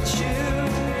never reach you.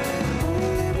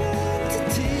 Only want to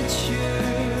teach you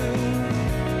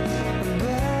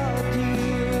about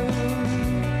you,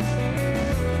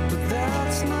 but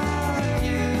that's not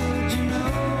you. Do you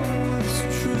know it's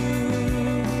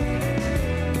true?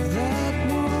 That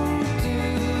won't do.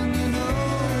 You know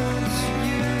it's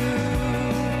you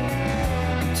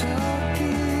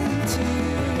talking to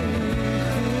you.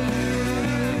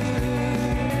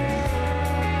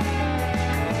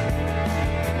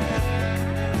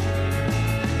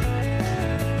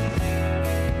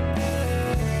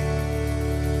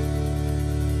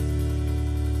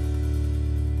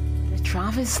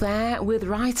 Travis there with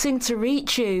Writing to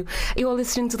Reach You. You're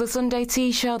listening to the Sunday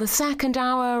Tea Show, the second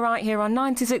hour, right here on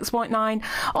 96.9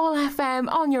 All FM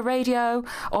on your radio,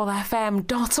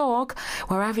 allfm.org,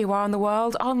 wherever you are in the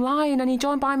world, online. And you're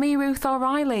joined by me, Ruth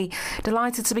O'Reilly.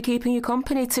 Delighted to be keeping you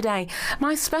company today.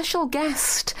 My special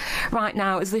guest right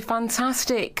now is the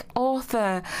fantastic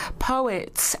author,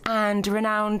 poet, and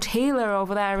renowned healer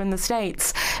over there in the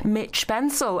States, Mitch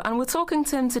Bensel. And we're talking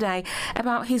to him today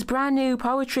about his brand new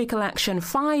poetry collection,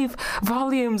 5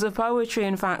 volumes of poetry,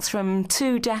 in fact, from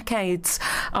 2 decades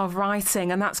of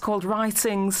writing, and that's called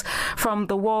Writings from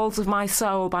the Walls of My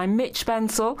Soul by Mitch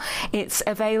Bensel. It's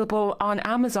available on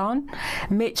Amazon.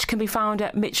 Mitch can be found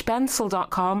at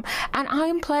mitchbensel.com, and I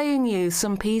am playing you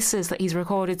some pieces that he's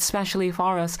recorded specially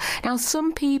for us. Now,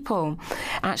 some people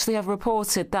actually have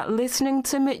reported that listening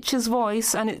to Mitch's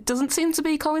voice, and it doesn't seem to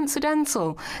be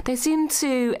coincidental, they seem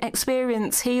to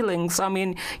experience healings. I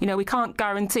mean, you know, we can't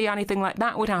guarantee anything like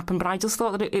that would happen, but I just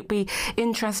thought that it'd be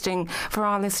interesting for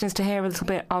our listeners to hear a little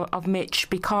bit of Mitch,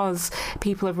 because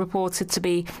people have reported to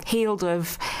be healed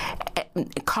of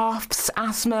coughs,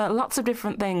 asthma, lots of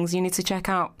different things. You need to check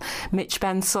out Mitch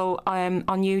Bensel on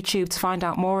YouTube to find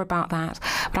out more about that.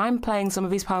 But I'm playing some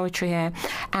of his poetry here,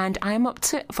 and I am up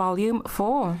to volume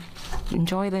 4.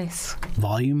 Enjoy this.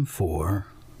 Volume 4,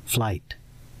 Flight.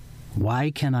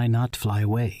 Why can I not fly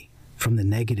away from the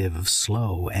negative of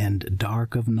slow and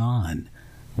dark of non?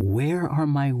 Where are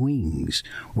my wings?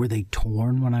 Were they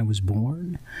torn when I was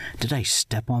born? Did I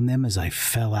step on them as I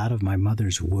fell out of my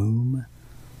mother's womb?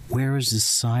 Where is the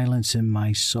silence in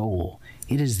my soul?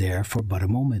 It is there for but a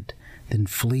moment, then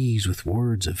flees with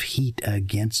words of heat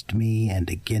against me,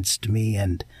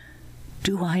 and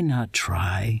do I not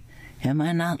try? Am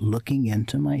I not looking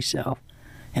into myself?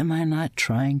 Am I not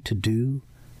trying to do,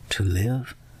 to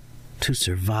live, to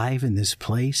survive in this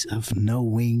place of no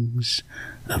wings,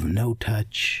 of no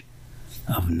touch,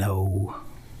 of no...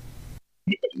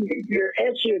 Your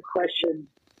answer to your question,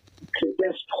 the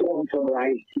best poem to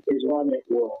write is one that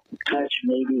will touch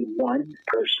maybe one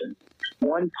person,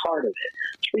 one part of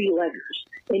it, 3 letters,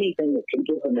 anything that can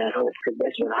give them that hope, because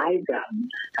that's what I've gotten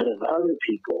out of other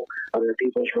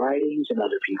people's writings and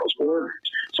other people's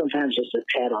words. Sometimes just a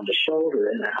pat on the shoulder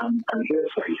and I'm here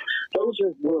for you. Those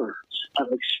are words of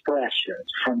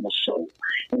expressions from the soul.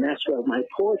 And that's where my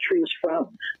poetry is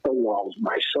from, the walls of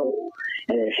my soul.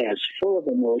 And it has full of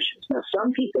emotions. Now,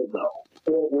 some people, though,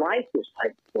 won't like this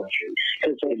type of poetry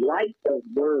because they like the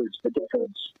words, the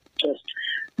difference, just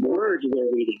words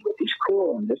they're reading with these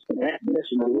cool and this and that and this,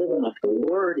 and they're living up the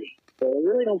wording. So they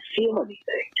really don't feel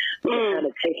anything. They're kind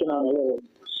of taking on a little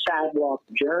sidewalk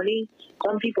journey.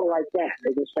 Some people like that.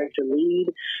 They just like to read,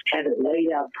 have it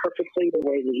laid out perfectly the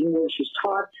way the English is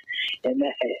taught, and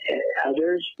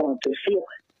others want to feel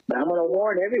it. But I'm going to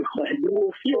warn everyone, you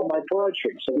will feel my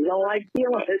poetry. So if you don't like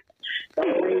feeling it,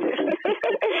 don't read it.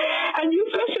 And you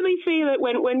especially feel it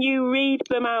when you read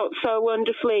them out so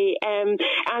wonderfully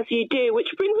as you do, which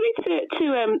brings me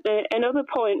to another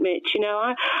point, Mitch. You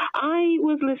know, I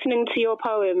was listening to your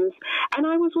poems, and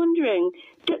I was wondering,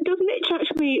 does Mitch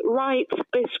actually write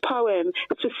this poem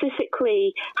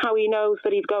specifically how he knows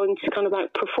that he's going to kind of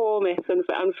like perform it and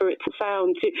for it to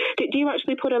sound? Do you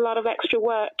actually put a lot of extra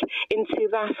work into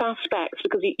that aspect,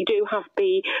 because you do have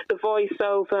the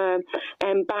voiceover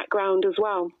background as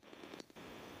well?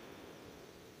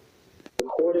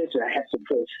 Recorded, I have to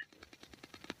put.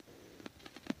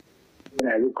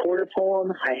 When I record a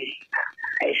poem, I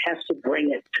have to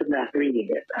bring it to not reading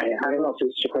it. I don't know if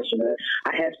it's a question, but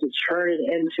I have to turn it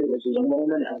into, this is a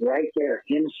moment of right there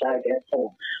inside that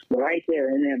poem. Right there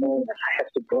in that moment, I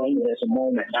have to bring it as a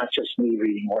moment, not just me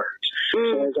reading words.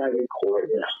 So as I record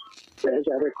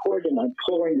them, I'm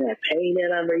pulling that pain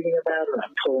in I'm reading about, or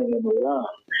I'm pulling in the love.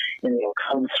 and it'll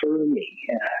come through me.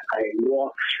 And I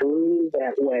walk through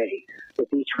that way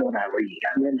with each one I read.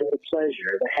 I'm into the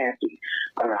pleasure, the happy,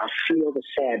 or I'll feel the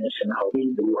sadness and I'll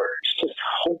read the words, just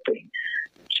hoping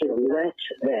to let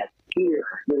that ear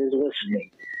that is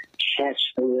listening catch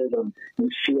the rhythm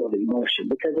and feel the emotion.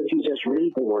 Because if you just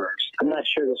read the words, I'm not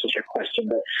sure this is your question,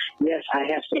 but yes, I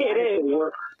have to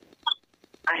work.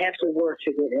 I have to work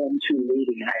to get into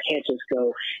reading, and I can't just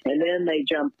go, and then they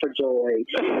jump for joy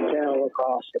and fell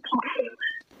across the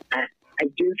pond. I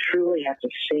do truly have to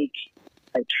think.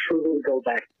 I truly go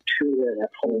back to where that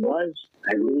poem was.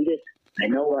 I read it. I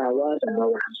know where I was. I know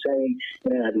what I'm saying.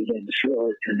 And then I begin to feel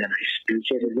it, and then I speak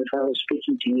it as if I was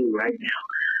speaking to you right now.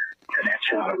 And that's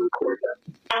how I record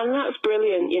them. And that's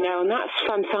brilliant, and that's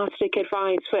fantastic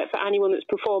advice for anyone that's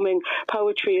performing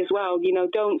poetry as well.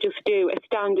 Don't just do a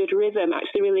standard rhythm,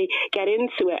 actually really get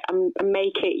into it and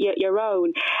make it your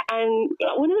own. And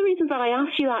one of the reasons that I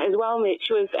asked you that as well, Mitch,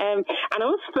 was, and I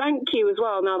also thank you as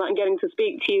well now that I'm getting to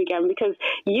speak to you again, because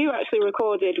you actually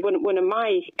recorded one of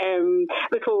my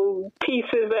little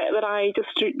pieces that I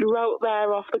just wrote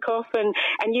there off the cuff, and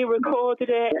you recorded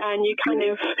it, and you kind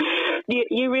of,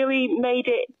 you really made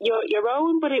it your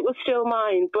own, but it was still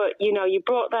mine. But you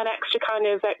brought that extra kind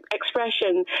of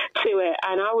expression to it,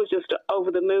 and I was just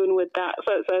over the moon with that.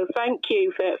 So thank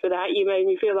you for that. You made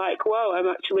me feel like, whoa, I'm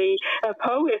actually a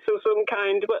poet of some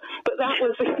kind. But that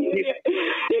was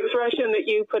the expression that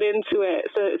you put into it.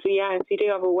 So yes, you do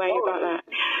have a way about that.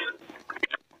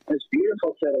 It's a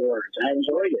beautiful set of words. I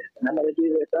enjoyed it, and I'm going to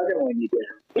do this other one you did.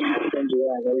 I'll send you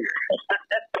that later.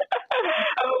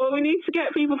 Well, we need to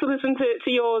get people to listen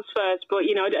to yours first, but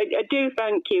I do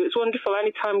thank you. It's wonderful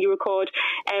anytime you record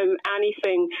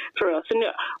anything for us. And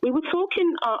we were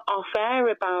talking off air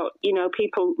about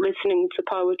people listening to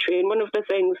poetry, and one of the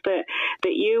things that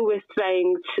you were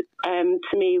saying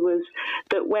to me was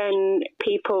that when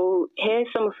people hear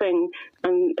something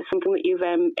and something that you've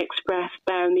expressed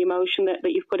there and the emotion that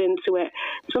you've put into it,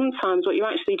 sometimes what you're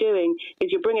actually doing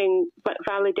is you're bringing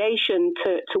validation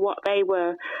to what they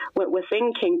were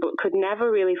thinking, but could never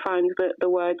really find the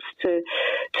words to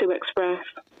express.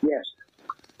 Yes.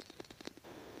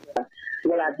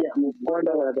 What I've been, more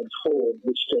than what I've been told,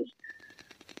 which is,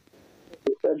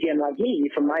 again, like me,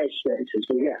 from my experiences,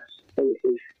 but yes,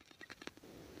 if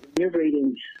you're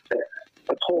reading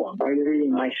a poem or you're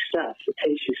reading my stuff, it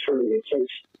takes you through.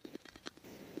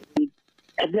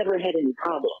 I've never had any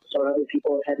problems, or other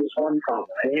people have had this one problem,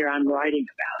 and here I'm writing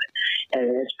about it.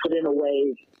 And it's put in a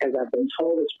way, as I've been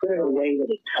told, it's put in a way that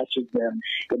it touches them.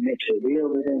 It makes it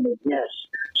real to them. Yes,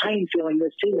 I'm feeling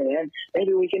this too, man.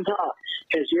 Maybe we can talk.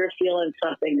 Because you're feeling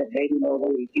something that maybe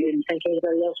nobody, you didn't think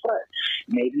anybody else was.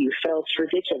 Maybe you felt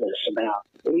ridiculous about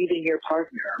leaving your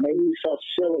partner. Or maybe you felt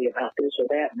silly about this or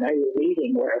that. And now you're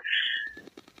reading where,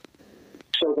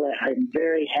 so glad, I'm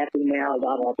very happy now,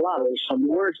 blah, blah, blah. There's some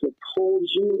words that pulled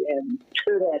you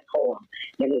into that poem,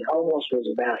 and it almost was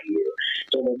about you.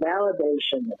 So the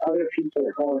validation that other people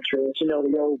are going through, it's, the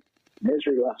old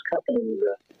misery loves company is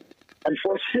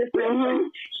unfortunately,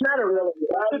 it's not a really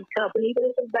love company, but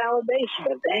it's a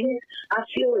validation of, dang it, I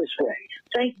feel this way.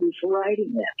 Thank you for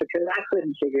writing that, because I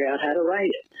couldn't figure out how to write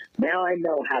it. Now I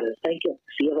know how to think it,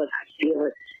 feel it, I feel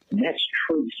it, and that's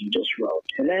truth you just wrote.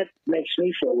 And that makes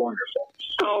me feel wonderful.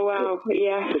 Oh, wow,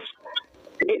 yes.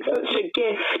 It's such a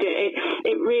gift.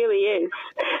 It really is.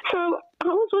 So I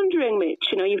was wondering, Mitch,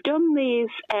 you've done these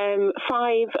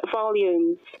 5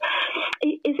 volumes.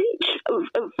 Is each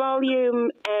volume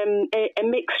a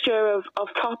mixture of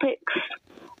topics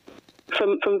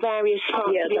from various parts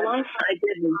of your life?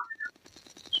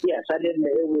 Yes, I didn't.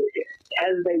 It was,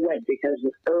 as they went, because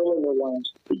the earlier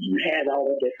ones, you had all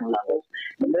the different levels.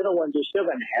 The middle ones, you're still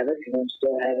going to have it, because I'm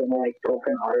still having,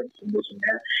 broken hearts and this and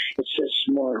that. It's just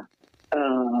more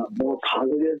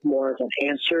positive, more of an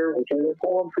answer within the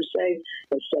poem, per se,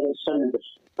 instead of some of the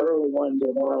early ones that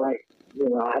are more like,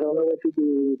 I don't know what to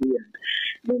do.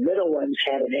 The middle ones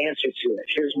had an answer to it.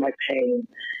 Here's my pain.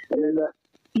 And then the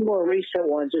more recent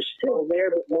ones are still there,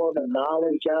 but more of a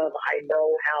knowledge of, I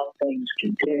know how things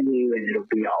continue and it'll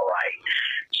be all right.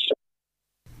 So,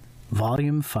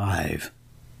 Volume 5,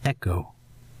 Echo.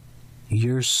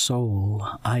 Your soul,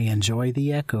 I enjoy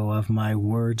the echo of my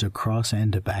words across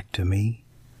and back to me.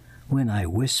 When I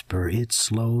whisper, it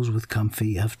slows with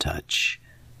comfy of touch.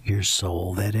 Your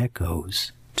soul that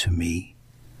echoes to me.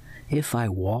 If I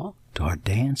walked or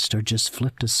danced or just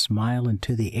flipped a smile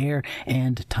into the air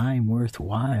and time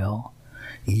worthwhile,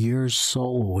 your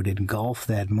soul would engulf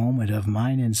that moment of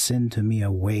mine and send to me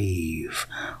a wave,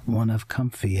 one of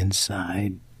comfy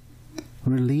inside.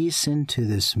 Release into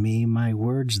this me my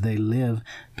words, they live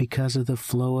because of the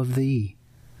flow of thee.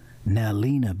 Now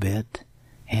lean a bit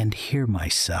and hear my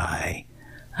sigh.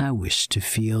 I wish to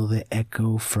feel the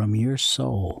echo from your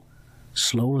soul.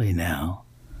 Slowly now,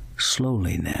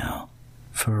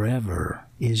 forever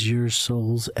is your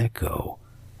soul's echo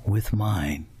with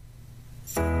mine.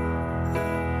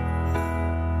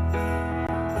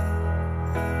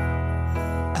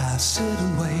 I sit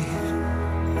and wait.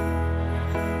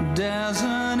 There's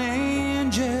an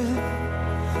angel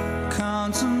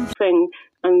contemplating.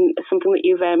 And something that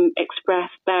you've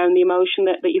expressed there and the emotion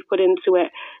that you've put into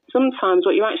it. Sometimes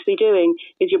what you're actually doing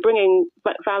is you're bringing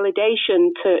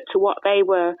validation to what they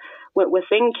were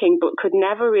thinking, but could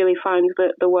never really find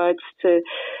the words to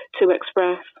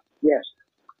express. Yes.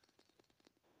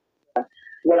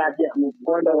 What I've been,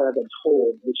 more than what I've been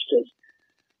told, which just,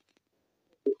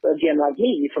 again, like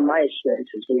me, from my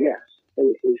experiences, but yes,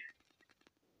 if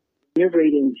you're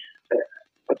reading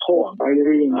a poem, or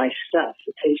you're reading my stuff,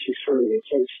 it takes you through.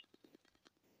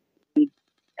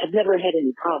 I've never had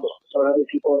any problems, or other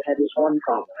people have had this one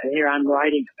problem, and here I'm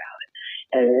writing about it.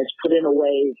 And it's put in a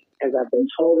way, as I've been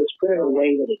told, it's put in a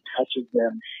way that it touches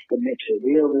them, it makes it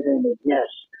real to them, that yes,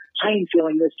 I'm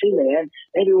feeling this too, man.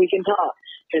 Maybe we can talk,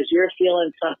 because you're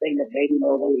feeling something that maybe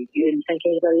you didn't think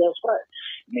anybody else was.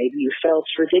 Maybe you felt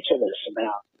ridiculous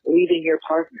about leaving your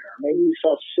partner, or maybe you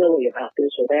felt silly about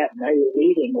this or that, and now you're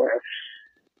reading where,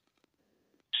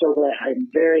 so that I'm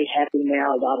very happy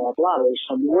now, blah, blah, blah. There's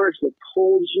some words that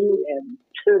pulled you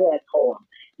into that poem,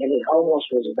 and it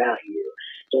almost was about you.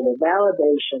 So the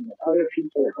validation that other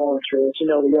people are going through, it's,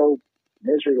 the old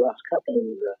misery loves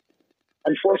company is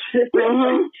unfortunately,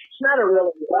 it's not a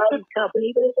really love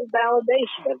company, but it's a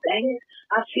validation of, dang it,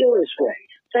 I feel this way.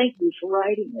 Thank you for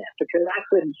writing that, because I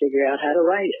couldn't figure out how to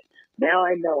write it. Now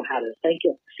I know how to think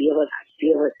it, feel it, I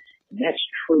feel it, and that's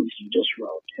truth you just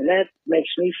wrote. And that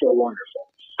makes me feel wonderful.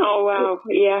 Oh, wow,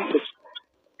 yes.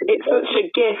 It's such a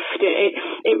gift.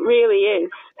 It really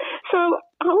is. So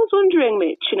I was wondering,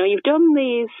 Mitch, you've done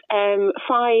these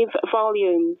 5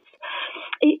 volumes.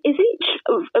 Is each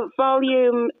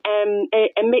volume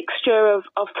a mixture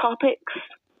of topics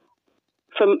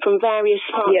from various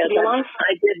parts of your life?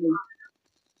 I didn't.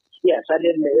 Yes, I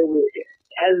didn't. It was,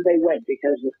 as they went,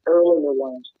 because the earlier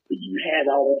ones, you had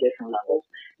all the different levels.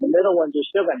 The middle ones are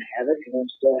still going to have it, because I'm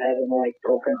still having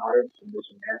broken hearts and this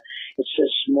and that. It's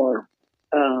just more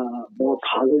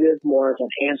positive, more of an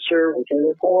answer within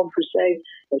the poem per se,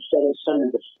 instead of some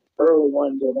of the early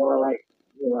ones are more like,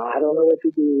 I don't know what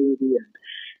to do. And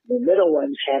the middle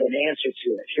ones had an answer to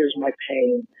it. Here's my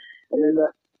pain. And then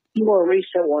the more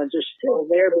recent ones are still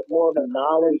there, but more of a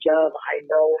knowledge of, I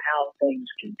know how things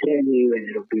continue and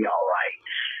it'll be all right.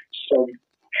 So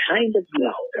kind of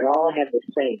no, they all have the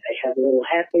same. They have a little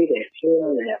happy, they have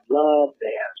humor, they have love,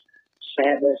 they have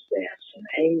sadness, they have some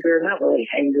anger, not really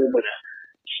anger, but a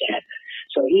sadness.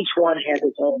 So each one has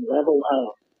its own level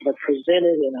of, but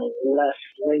presented in a less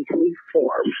lengthy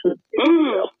form.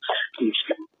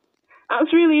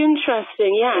 That's really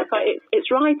interesting. Yeah,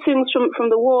 it's writings from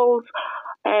the walls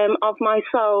of my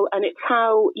soul, and it's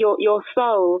how your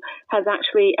soul has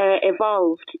actually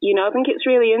evolved. I think it's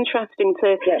really interesting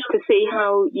to see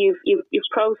how you've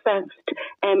processed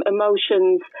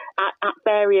emotions at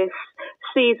various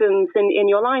seasons in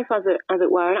your life, as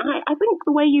it were. And I think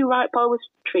the way you write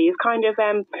poetry is kind of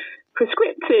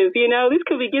prescriptive. This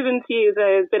could be given to you as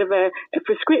a bit of a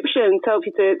prescription to help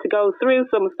you to go through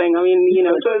something. I mean,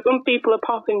 so some people are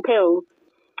popping pills.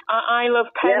 I love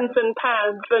pens and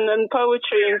pads and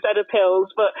poetry instead of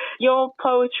pills, but your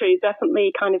poetry is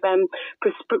definitely kind of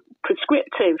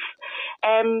prescriptive.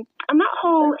 And that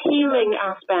whole healing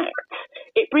aspect,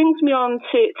 it brings me on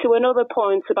to another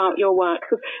point about your work,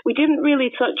 because we didn't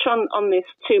really touch on this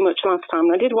too much last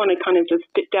time. I did want to kind of just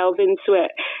delve into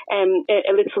it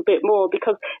a little bit more,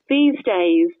 because these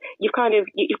days you've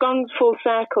gone full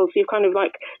circle, so you've kind of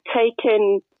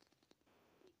taken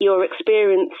your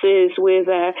experiences with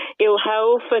ill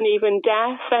health and even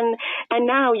death, and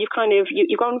now you've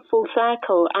gone full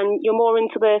circle, and you're more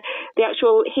into the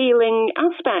actual healing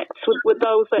aspects with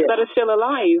those that are still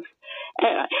alive.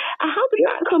 How did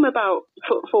that come about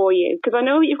for you? Because I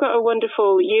know that you've got a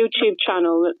wonderful YouTube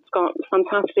channel that's got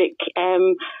fantastic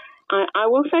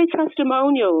I will say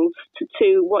testimonials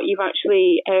to what you've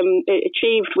actually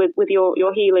achieved with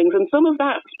your healings, and some of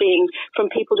that's been from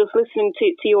people just listening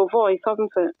to your voice,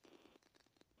 hasn't it?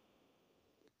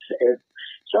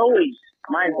 It's always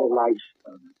my whole life.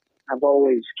 I've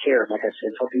always cared, like I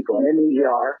said, for people in the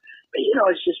ER.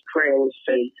 But it's just prayer with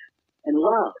faith and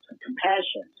love and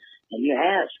compassion. And you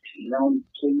ask,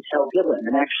 please help heal them.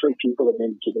 And actually, people have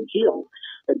been getting healed.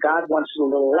 But God wants it a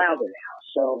little louder now.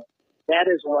 So that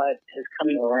is what is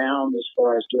coming around as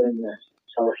far as doing the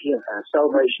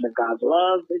celebration of God's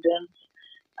love events.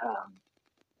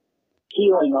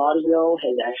 Healing audio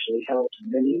has actually helped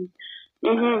many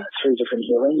through different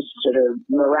healings that are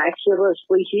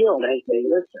miraculously healed as they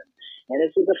listen. And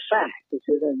this is a fact. This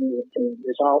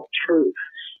is all truth.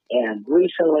 And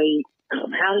recently,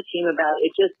 how it came about,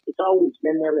 it's always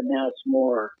been there, but now it's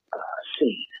more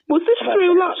seen. Was this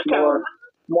through lockdown?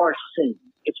 More seen.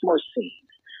 It's more seen.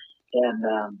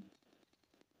 And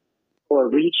we're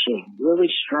reaching really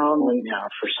strongly now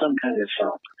for some kind of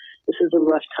help. This is a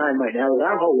rough time right now with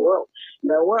our whole world.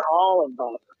 We're all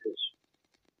involved with this.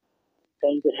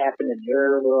 Things that happen in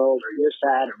your world or your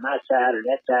side or my side or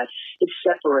that side, it's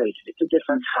separated. It's a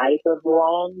different type of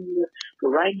wrong. But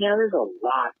right now there's a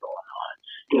lot going on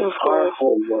in our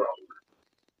whole world.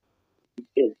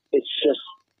 It's just,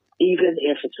 even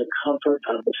if it's a comfort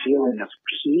of the feeling of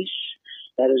peace,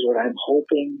 that is what I'm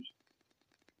hoping.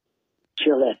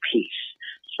 Feel that peace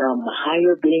from the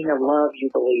higher being of love you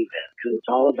believe in, because it's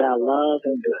all about love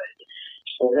and good.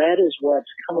 So that is what's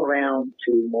come around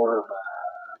to more of a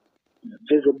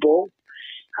visible.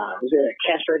 Was it a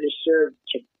cash register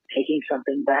taking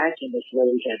something back, and this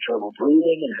lady had trouble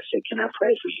breathing, and I said, "Can I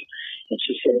pray for you?" And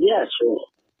she said, "Yes." Well,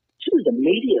 she was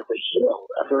immediately healed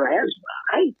of her asthma.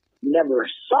 I never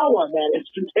saw one that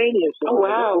instantaneously. Oh,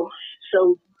 wow.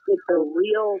 So it's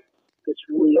real.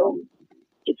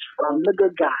 It's from the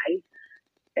good guy,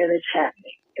 and it's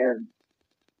happening. And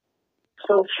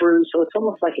so it's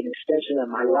almost like an extension of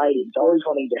my writing. It's always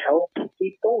wanting to help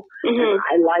people. And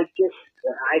I liked it.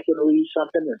 I could read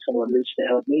something and someone reached to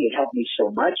help me. It helped me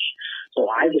so much. So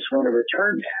I just want to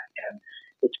return that. And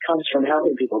it comes from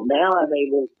helping people. Now I'm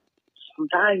able,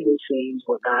 sometimes it seems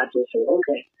where God just says,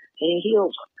 okay, and he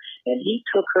heals them. And he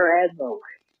took her asthma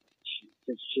away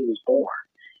since she was born.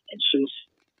 And she's,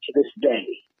 to this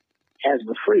day,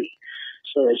 asthma free.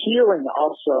 So the healing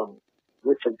also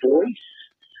with the voice,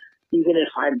 even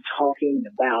if I'm talking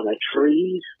about a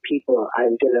tree, I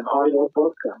did an audio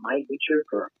book, Mind Reacher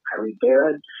for Irene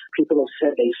Barron. People have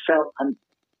said they felt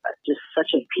just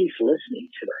such a peace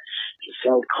listening to it. They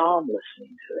felt calm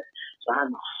listening to it.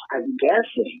 So I'm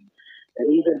guessing that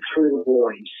even through the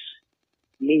voice,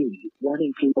 me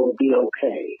wanting people to be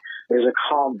okay, there's a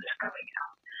calmness coming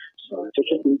out. So if it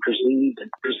can be perceived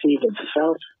and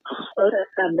felt,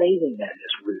 that's amazing that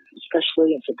is rude,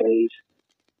 especially in today's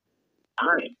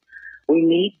time. We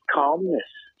need calmness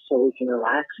so we can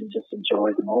relax and just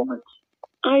enjoy the moment.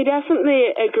 I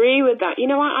definitely agree with that.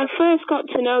 I first got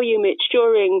to know you, Mitch,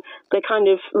 during the kind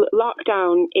of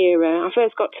lockdown era. I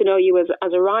first got to know you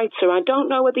as a writer. I don't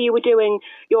know whether you were doing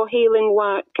your healing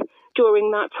work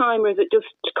during that time, or has it just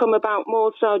come about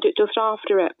more so just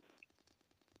after it?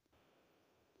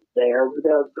 The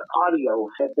audio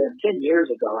had been 10 years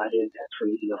ago. I did that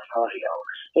free healing audio.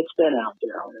 It's been out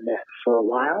there on the net for a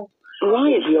while.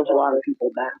 Right. It healed a lot of people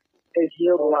back. It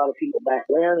healed a lot of people back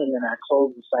then, and then I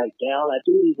closed the site down. I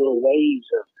do these little waves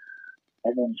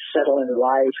and then settle into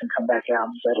life and come back out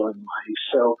and settle in life.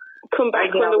 So come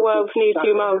back when the world needs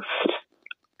you most.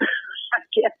 I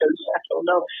guess I don't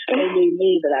know. They need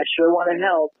me, but I sure want to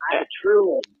help. I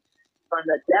truly, from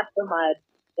the depth of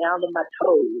down to my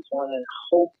toes, want to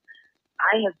hope.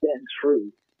 I have been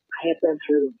through.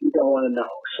 You don't want to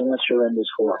know. So much horrendous,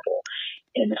 horrible.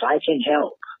 And if I can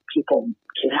help people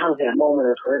get out of that moment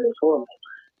of horrendous, horrible,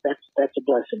 that's a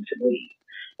blessing to me.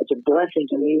 It's a blessing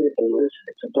to me that they listen.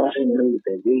 It's a blessing to me that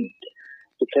they read.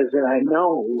 Because then I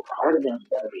know part of them is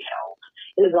going to be helped.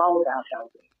 It is all about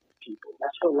helping people.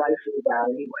 That's what life is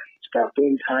about anyway. It's about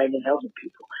being kind and helping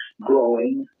people.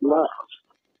 Growing love.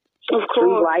 Of course.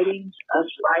 Through writings, us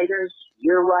writers,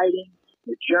 your writing,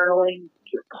 your journaling,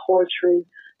 your poetry,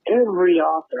 every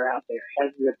author out there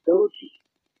has the ability.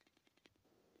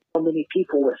 So many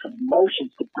people with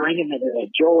emotions to bring them into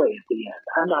that joy at the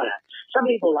end. Some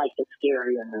people like the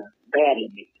scary and the bad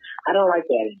ending. I don't like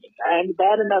bad endings. I'm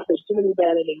bad enough. There's too many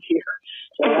bad endings here.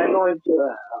 So when I go into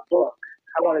a book,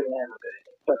 I want it to have a good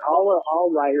ending. But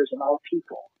all writers and all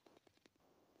people,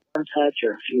 one touch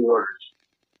or a few words.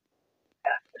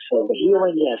 So the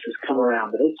healing, yes, has come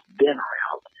around, but it's been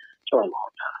around for a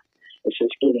long time. It's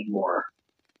just getting more.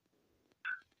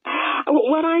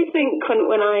 What I think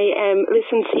when I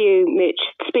listen to you, Mitch,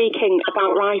 speaking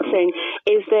about writing,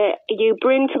 is that you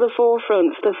bring to the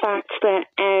forefront the fact that,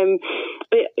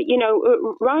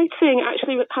 writing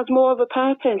actually has more of a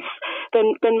purpose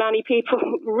than many people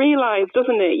realise,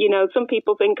 doesn't it? Some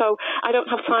people think, I don't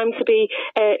have time to be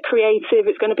creative.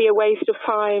 It's going to be a waste of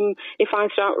time if I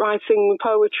start writing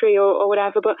poetry or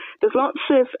whatever. But there's lots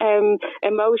of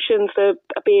emotions that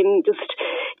are being just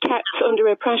kept under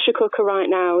a pressure cooker right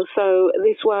now. So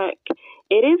this work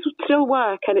it is still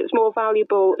work, and it's more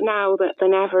valuable now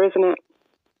than ever, isn't it?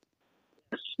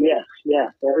 Yes,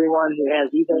 yes. Everyone who has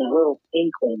even a little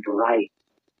inkling to write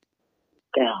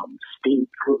down, speak,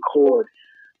 record,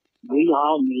 we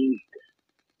all need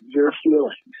your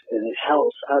feelings, and it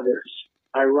helps others.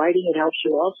 By writing, it helps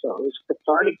you also. It was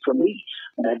cathartic for me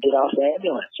when I get off the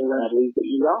ambulance or when I leave the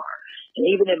ER. And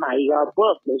even in my ER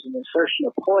book, there's an insertion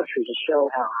of poetry to show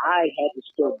how I had to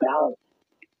still balance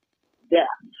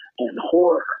death and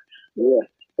horror with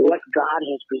what God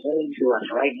has presented to us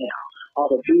right now. All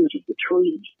the beauty, the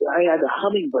trees. I had a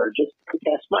hummingbird just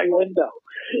past my window.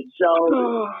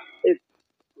 So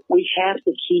we have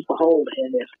to keep hold.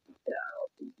 And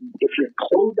if you're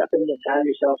closed up inside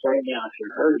yourself right now, if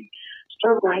you're hurting,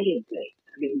 start writing things.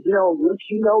 I mean, journaling,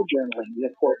 the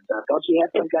importance of. Don't you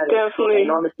have some kind of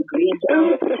enormous degree in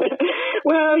journaling?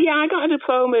 Well, yeah, I got a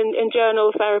diploma in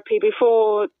journal therapy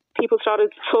before people started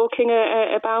talking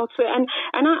about it, and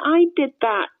I did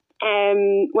that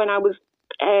when I was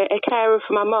a carer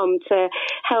for my mum, to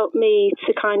help me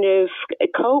to kind of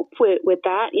cope with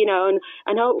that,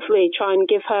 and hopefully try and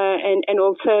give her an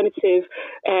alternative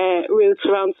route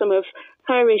around some of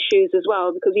her issues as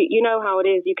well, because you know how it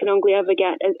is. You can only ever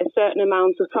get a certain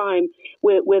amount of time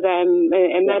with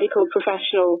a medical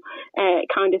professional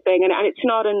kind of thing, and it's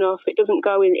not enough. It doesn't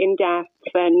go in depth.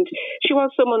 And she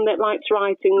was someone that liked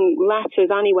writing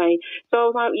letters anyway, so I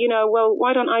was like, well,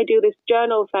 why don't I do this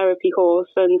journal therapy course,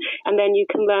 and then you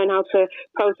can learn how to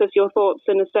process your thoughts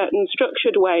in a certain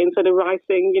structured way instead of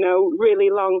writing really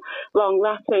long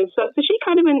letters. So she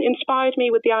kind of inspired me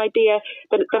with the idea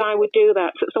that I would do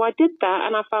that. So I did that,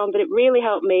 and I found that it really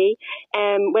helped me.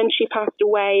 When she passed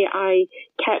away, I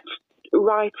kept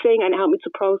writing, and it helped me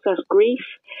to process grief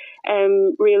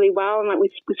really well. And like we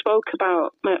spoke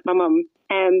about my mum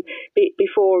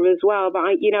before as well, but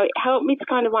it helped me to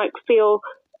kind of like feel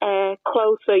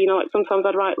closer. Like sometimes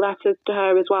I'd write letters to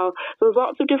her as well. So there's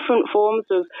lots of different forms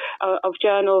of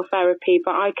journal therapy,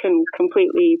 but I can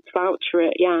completely vouch for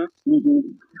it. Yeah.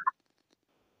 Mm-hmm.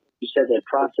 You said that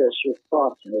process your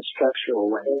thoughts in a structural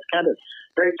way. It's kind of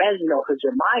very fast, because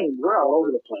your mind, we're all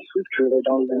over the place. We truly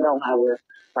don't even know how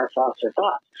our thoughts are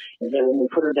thoughts. And then when we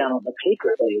put them down on the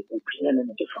paper, they present in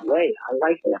a different way. I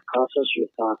like that. Process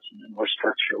your thoughts in a more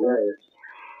structured way.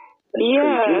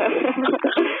 Yeah.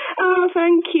 Oh,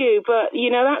 thank you. But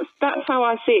that's how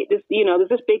I see it. There's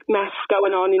this big mess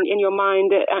going on in your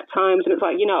mind at times, and it's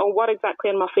like, what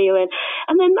exactly am I feeling?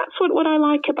 And then that's what I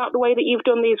like about the way that you've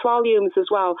done these volumes as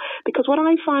well, because what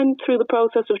I find through the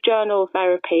process of journal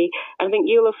therapy, I think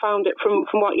you'll have found it from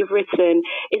what you've written,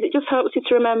 is it just helps you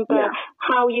to remember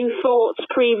how you thought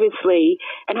previously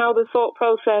and how the thought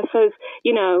process has,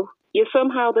 you're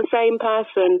somehow the same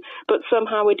person, but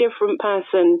somehow a different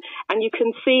person. And you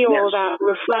can see all that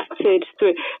reflected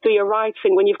through your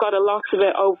writing when you've got a lot of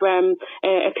it over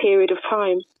a period of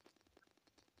time.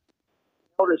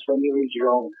 Notice when you read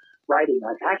your own writing,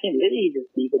 like I can even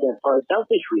for a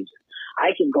selfish reason.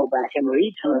 I can go back and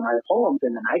read some of my poems,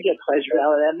 and then I get pleasure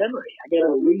out of that memory. I get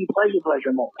a really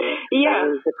pleasure moment. Yeah.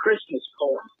 Or the Christmas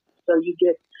poem. So you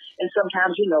get, and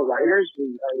sometimes, writers,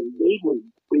 we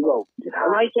wrote, did I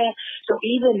write that? So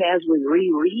even as we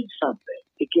reread something,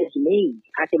 it gives me,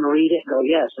 I can read it and go,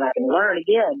 yes, and I can learn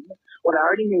again what I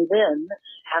already knew then,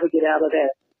 how to get out of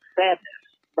that sadness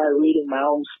by reading my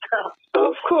own stuff.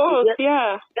 So of course, you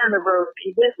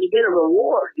get a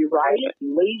reward. You write it, it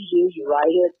leaves you, you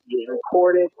write it, you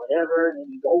record it, whatever, and then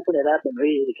you open it up and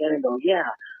read it again and go, yeah,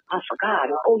 I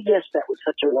forgot. Oh, yes, that was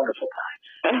such a wonderful time.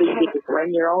 So you get to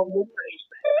bring your own memories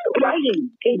back.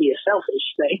 Writing can be a selfish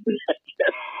thing.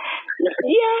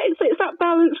 Yeah, it's that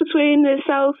balance between the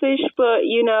selfish, but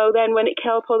then when it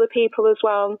can help other people as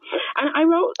well. And I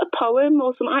wrote a poem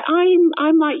or something.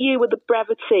 I'm like you with the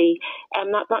brevity,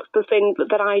 and that's the thing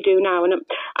that I do now. And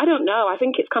I don't know. I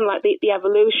think it's kind of like the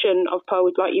evolution of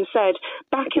poetry, like you said.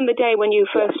 Back in the day when you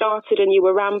first started and you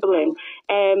were rambling,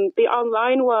 the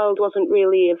online world wasn't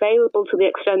really available to the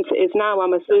extent it is now.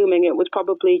 I'm assuming it was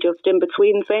probably just in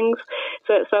between things.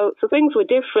 So things were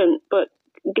different, but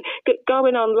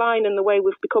going online and the way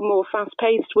we've become more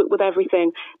fast-paced with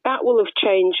everything, that will have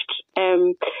changed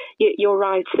your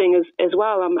writing as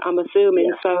well, I'm assuming.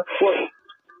 Yeah. So,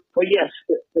 well, yes,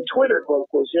 the Twitter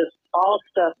book was just all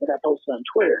stuff that I posted on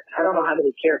Twitter. I don't know how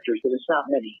many characters, but it's not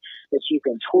many that you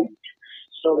can tweet.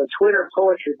 So the Twitter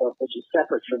poetry book, which is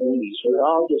separate from these, was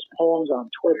all just poems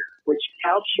on Twitter, which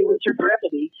helps you with your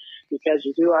brevity because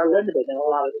you are limited in a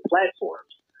lot of the platforms.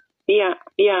 Yeah,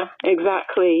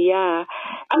 exactly, yeah.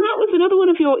 And that was another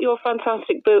one of your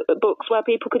fantastic books where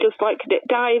people could just like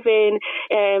dive in,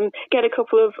 get a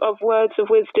couple of words of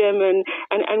wisdom and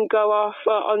go off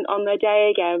on their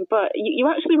day again. But you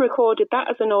actually recorded that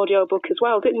as an audio book as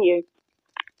well, didn't you?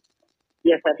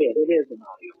 Yes, I did. It is an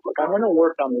audio book. I'm going to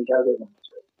work on these other ones.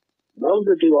 Those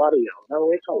that do audio,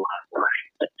 no, it's a lot of work.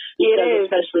 It is.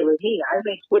 Especially with me.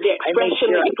 With the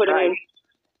expression that you put in.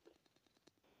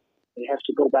 You have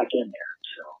to go back in there,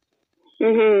 so.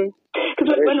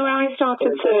 Because when I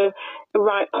started to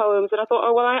write poems, and I thought,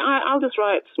 oh, well, I'll just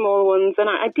write small ones. And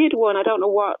I did one. I don't know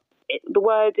what the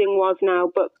wording was now,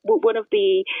 but one of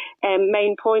the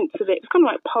main points of it, it's kind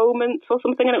of like poements or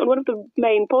something, and one of the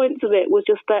main points of it was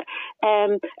just that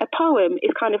a poem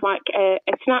is kind of like a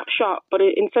snapshot, but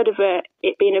instead of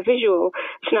it being a visual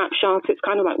snapshot, it's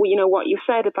kind of like, well, you know what you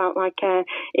said about like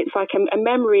it's like a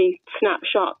memory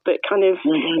snapshot that kind of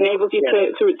enables you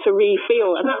to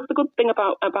re-feel, and that's the good thing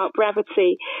about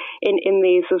brevity in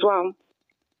these as well.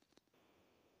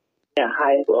 Yeah,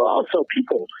 well, also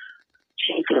people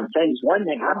chasing things. One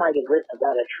thing, I might have written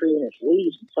about a tree and its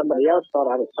leaves, and somebody else thought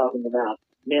I was talking about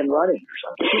men running or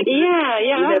something. Yeah,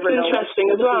 that's interesting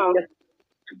as well.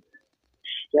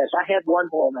 Yes, I had one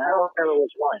poem, I don't remember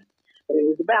which one, but it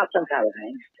was about some kind of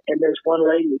angst. And there's one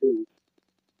lady who,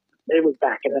 it was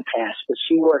back in the past, but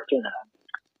she worked in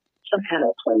some kind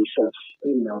of place of,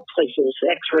 places,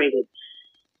 X-rated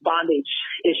bondage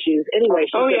issues. Anyway,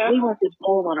 she said, we want this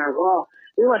poem on our wall.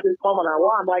 We want this poem on our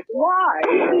wall. I'm like, why?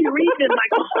 What are you reading?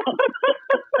 Like,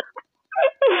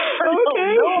 I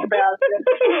don't know about it.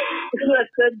 So I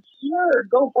said, sure,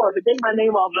 go for it, but take my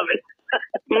name off of it.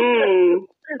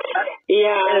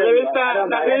 Yeah, there is that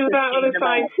other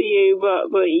side to you,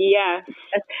 but yes.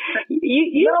 It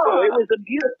was a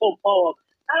beautiful poem.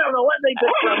 I don't know what they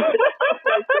took from it.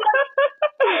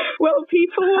 Well,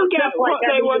 people will get what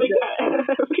they want to get.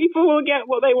 People will get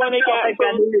what they want to get. I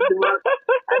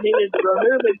needed to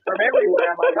remove it from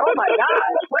everywhere. I'm like, oh my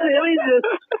gosh, what is this?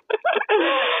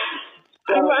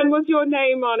 And was your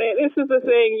name on it? This is the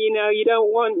thing, you don't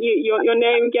want your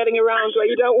name getting around where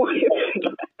you don't want it.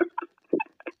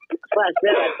 Well,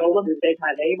 I told them to take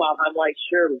my name off. I'm like,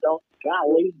 sure, but don't.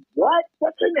 Golly, what?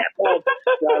 What's in that poem?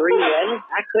 So I reread it.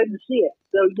 I couldn't see it.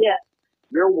 So, yeah,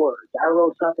 your words. I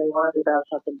wrote something, learned about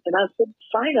something, and I said,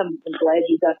 fine, I'm glad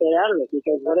you got that out of it,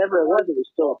 because whatever it was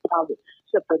still a positive.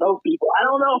 Except for those people, I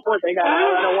don't know what they got.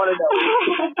 I don't want to know.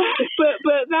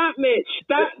 but that, Mitch,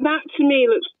 that to me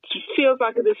feels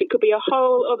like as if it could be a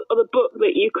whole other book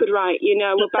that you could write,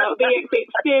 about the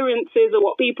experiences or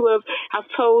what people have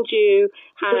told you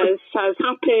has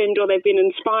happened, or they've been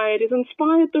inspired. Is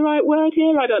inspired the right word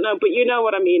here? I don't know, but you know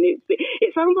what I mean.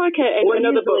 It sounds like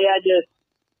another book. I just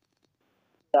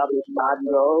this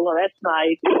modern role. Well, that's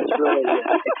nice. It's really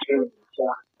so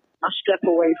I'll step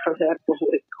away from that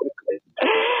really quickly.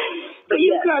 But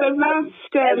you've got a vast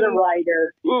as a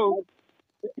writer.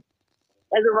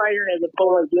 As a writer and as a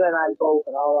poet, you and I both,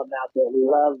 and all of them out there, we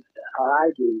love, or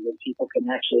I do, when people can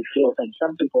actually feel things.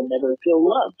 Some people never feel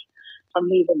loved. Some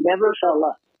people never felt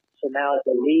loved. So now as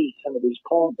they read some of these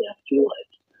poems, they feel it.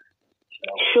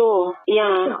 Sure,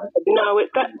 yeah. No, and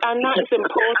that's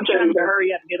important. I'm trying to hurry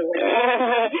up and get away.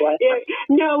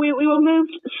 No, we will move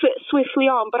swiftly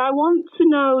on, but I want to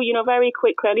know, very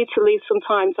quickly, I need to leave some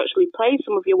time to actually play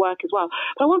some of your work as well,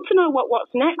 but I want to know what's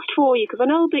next for you, because I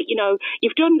know that,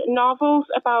 you've done novels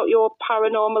about your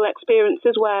paranormal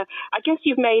experiences where I guess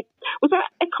you've made, was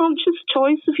that a conscious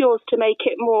choice of yours to make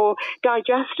it more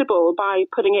digestible by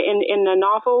putting it in a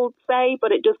novel, say,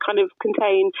 but it does kind of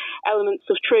contain elements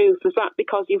of truth? Is that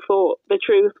because you thought the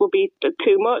truth would be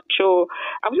too much? Or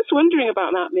I was just wondering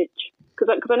about that, Mitch,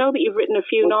 because I know that you've written a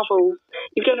few novels.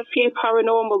 You've done a few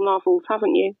paranormal novels,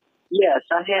 haven't you? Yes,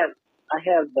 I have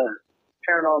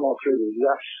paranormal through the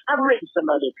years. I've written some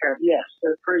other yes,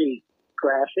 they're pretty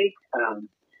graphic.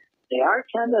 They are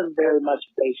kind of very much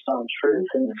based on truth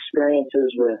and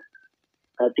experiences with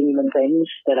demon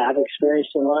things that I've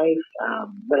experienced in life,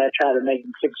 but I try to make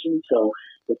them fiction, so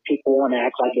if people want to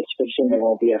act like it's fiction, they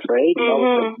won't be afraid.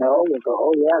 Those that know will go,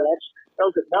 oh yeah,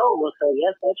 those that know will say,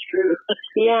 yes, that's true.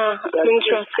 Yeah, that's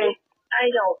interesting.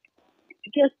 I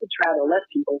guess to try to let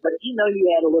people, but you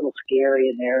add a little scary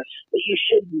in there, but you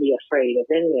shouldn't be afraid of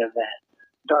any of that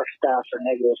dark stuff or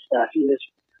negative stuff. You just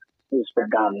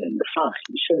bring God in the fun.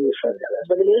 You shouldn't be afraid of it.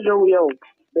 But it is a real,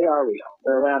 they are real.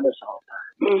 They're around us all the time.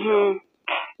 So,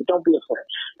 don't be afraid.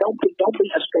 Don't be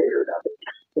scared of it.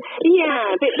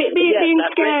 Yeah, being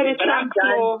scared attracts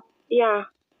more. Yeah.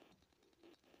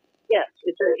 Yes,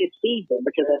 it feeds them,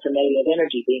 because that's a negative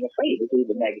energy. Being afraid is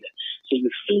even negative. So you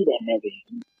feed that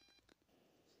negative.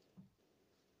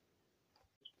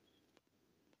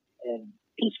 And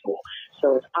peaceful.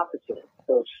 So it's opposite.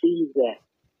 So it sees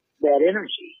that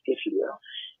energy, if you will.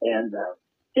 And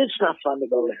it's not fun to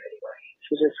go there anyway.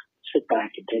 So just sit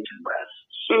back and take some breaths.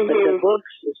 Mm-hmm. But the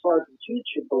books, as far as the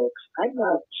future books, I'm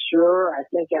not sure. I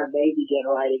think I may begin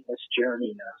writing this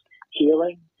journey of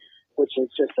healing, which is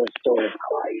just a story of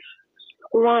my life.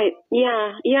 Right.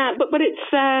 Yeah. But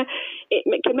it's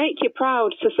it can make you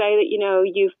proud to say that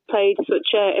you've played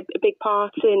such a big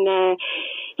part in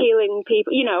healing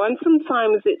people. And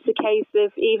sometimes it's a case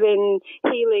of even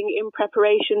healing in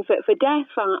preparation for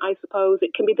death. I suppose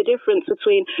it can be the difference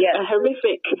between a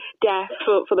horrific death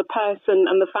for the person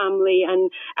and the family,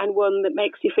 and one that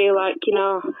makes you feel like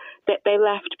that they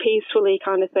left peacefully,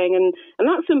 kind of thing. And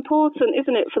that's important,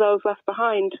 isn't it, for those left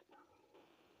behind?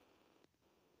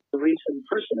 The recent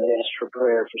person that asked for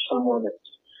prayer for someone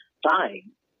that's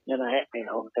dying, and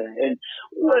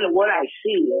and what I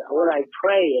see, what I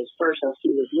pray is first I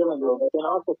see the healing room, but then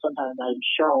also sometimes I'm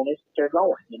shown if they're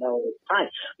going, it's time.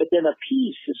 But then a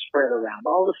peace is spread around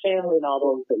all the family and all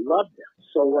those that love them.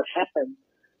 So what happens?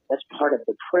 That's part of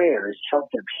the prayer is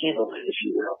help them handle it, if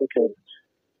you will, because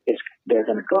they're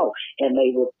going to go, and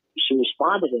she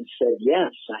responded and said,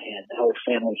 yes, the whole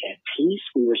family had peace.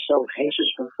 We were so anxious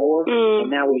before,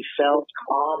 and now we felt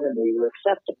calm and we were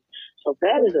accepting. So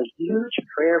that is a huge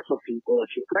prayer for people.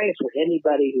 If you're praying for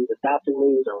anybody who's about to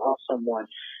lose or lost someone,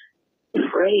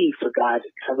 pray for God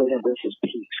to cover them with his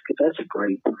peace, because that's a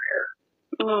great prayer.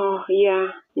 Oh, yeah.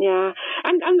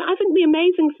 And I think the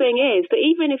amazing thing is that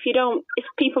even if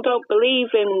people don't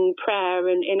believe in prayer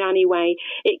in any way,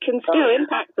 it can still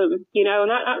impact them,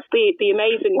 and that's the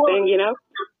amazing thing,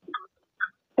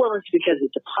 Well, it's because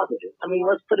it's a positive. I mean,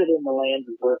 let's put it in the lands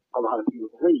of where a lot of people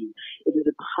believe. It is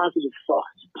a positive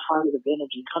thought, a positive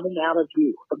energy coming out of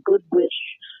you, a good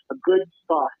wish, a good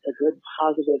thought, a good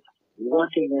positive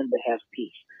wanting them to have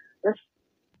peace. That's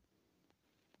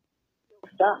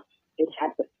stuff. It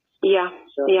happens. Yeah.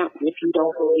 So if you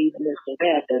don't believe in this or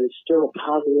that is still a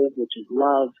positive, which is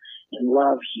love, and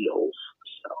love heals.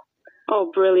 So.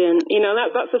 Oh, brilliant.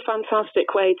 That's a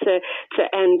fantastic way to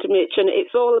end, Mitch. And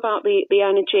it's all about the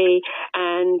energy,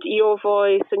 and your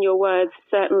voice and your words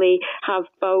certainly have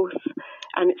both.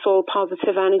 And it's all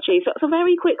positive energy. So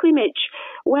very quickly, Mitch,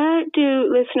 where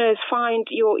do listeners find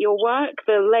your work?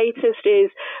 The latest is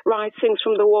Writings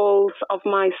from the Walls of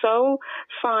My Soul,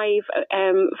 5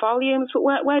 volumes. But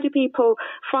where do people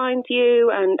find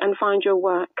you and find your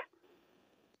work?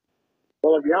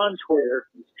 Well, if you're on Twitter,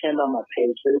 it's pinned on my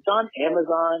page, but it's on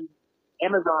Amazon.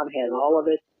 Amazon has all of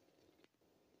it.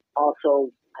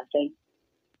 Also, I think,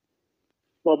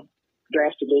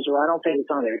 Drafted Digital, I don't think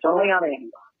it's on there. It's only on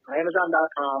Amazon.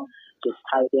 Amazon.com, just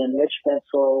type in Mitch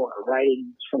Bensel or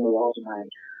Writings from the Walls of My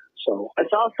Soul.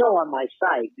 It's also on my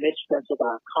site,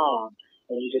 MitchBensel.com,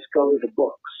 and you just go to the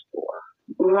bookstore.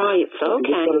 Right, okay. You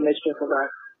just go to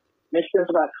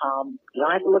MitchBensel.com. You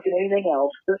don't have to look at anything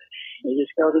else. You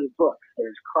just go to the books.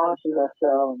 There's crosses I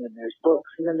sell, and then there's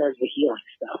books, and then there's the healing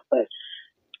stuff.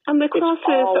 And the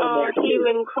crosses are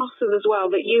healing crosses as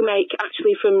well that you make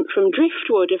actually from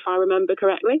driftwood, if I remember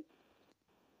correctly.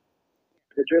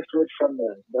 The driftwood from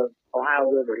the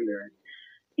Ohio River here.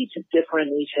 Each is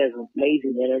different. Each has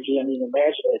amazing energy. I mean,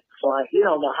 imagine it flying. You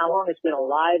don't know how long it's been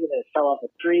alive, and it fell off a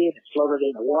tree, and it floated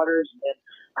in the waters, and then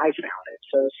I found it.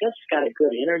 So it's just got a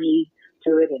good energy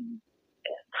to it, and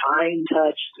time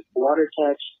touched, water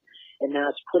touched, and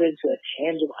now it's put into a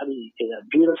tangible, it's a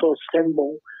beautiful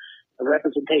symbol, a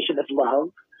representation of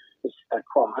love. It's a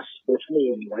cross, with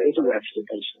me anyway, it's a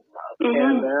representation of love.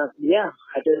 Mm-hmm. And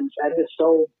I just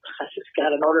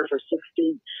got an order for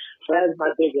 16. So that's my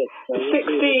biggest.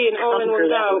 16 all in one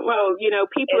go. Well,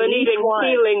 people are needing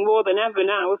healing more than ever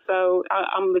now, so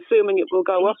I'm assuming it will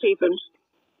go up even.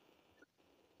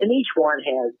 And each one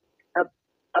has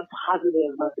a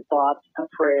positive thought, a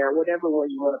prayer, whatever way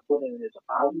you want to put it is a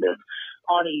positive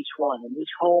on each one. And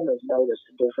each home has noticed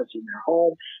a difference in their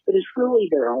home, but it's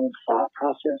really their own thought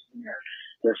process and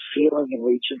their feeling and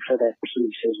reaching for that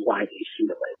peace is why they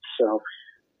feel it. So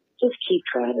just keep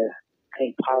trying to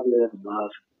think positive and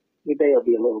love. Your day will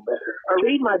be a little better. Or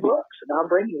read my books, and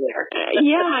I'll bring you there. And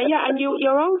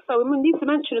you're also, we need to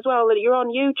mention as well that you're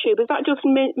on YouTube. Is that just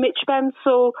Mitch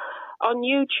Bensel on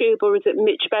YouTube, or is it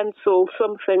Mitch Bensel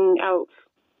something else?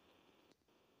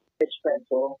 Mitch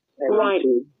Bensel at right.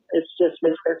 YouTube. It's just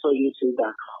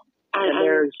MitchBenselYouTube.com. And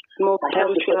there's more. I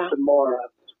have to put some more up.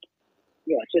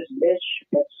 Yeah, just Mitch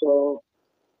Bensel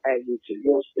at YouTube.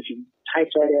 If you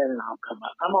type that in, and I'll come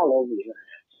up. I'm all over the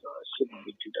internet, so it shouldn't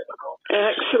be too difficult.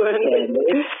 Excellent.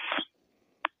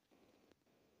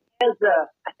 And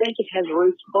I think it has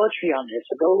Roots poetry on there,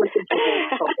 so go listen to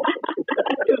it.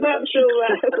 That's true.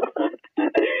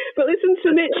 But listen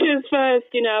to Mitch's first,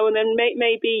 and then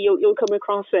maybe you'll come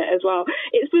across it as well.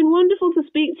 It's been wonderful to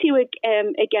speak to you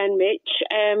again, Mitch.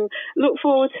 Look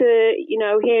forward to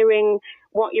hearing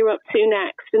what you're up to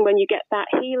next, and when you get that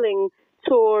healing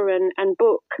tour and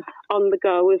book on the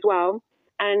go as well.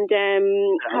 And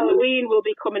Halloween will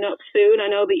be coming up soon. I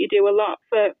know that you do a lot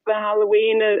for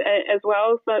Halloween as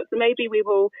well, so maybe we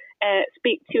will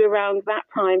speak to you around that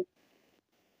time.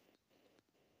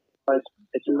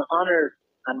 It's an honor.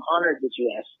 I'm honored that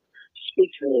you asked to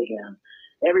speak to me again.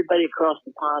 Everybody across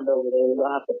the pond over there will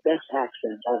have the best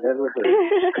accent I've ever heard.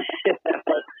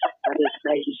 I just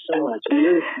thank you so much.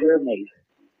 You're amazing.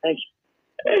 Thank you.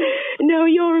 No,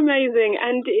 you're amazing,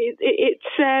 and it's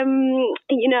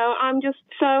I'm just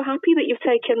so happy that you've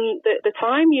taken the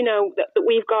time. That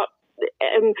we've got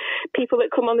people that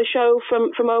come on the show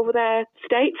from over there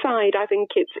stateside. I think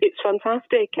it's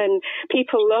fantastic, and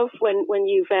people love when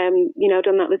you've done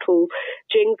that little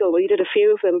jingle. Well, you did a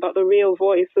few of them about the real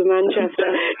voice of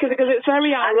Manchester, because it's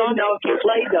very ironic. I didn't know if you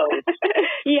played those.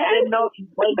 Yeah, I didn't know if you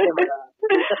played them.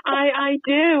 I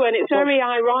do, and it's very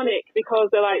ironic because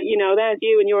they're like, there's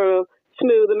you and you're a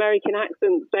smooth American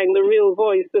accent saying the real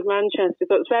voice of Manchester.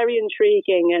 So it's very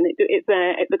intriguing, and it's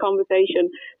a conversation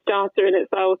starter in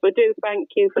itself. So do thank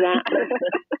you for that.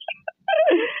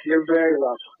 You're very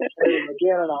welcome.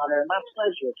 Again, an honor and my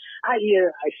pleasure. I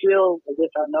feel as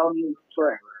if I've known you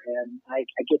forever, and I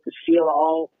get to feel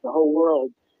the whole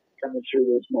world coming through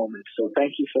this moment. So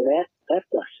thank you for that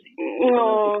blessing.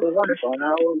 Oh, it's wonderful, and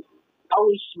I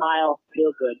always smile,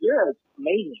 feel good. You're an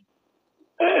amazing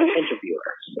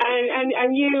interviewer.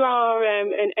 And you are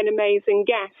an amazing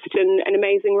guest and an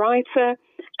amazing writer.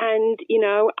 And,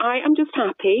 I am just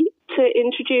happy to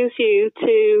introduce you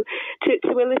to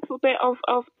a little bit of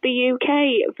the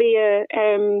UK via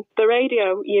the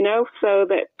radio, so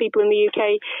that people in the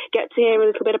UK get to hear a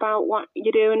little bit about what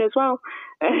you're doing as well.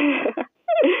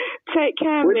 Take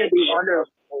care, Wouldn't Mitch. it be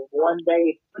wonderful one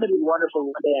day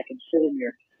I can sit in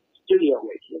your studio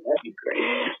with you? That'd be great.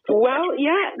 Well,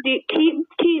 yeah,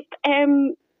 keep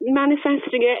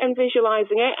manifesting it and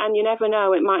visualizing it, and you never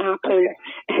know, it might happen. Okay.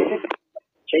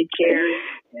 Take care,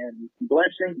 and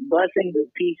blessings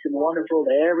of peace and wonderful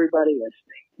to everybody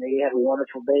listening. May you have a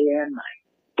wonderful day and night.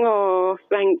 Oh,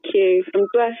 thank you, and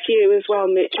bless you as well,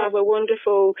 Mitch. Have a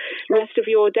wonderful rest of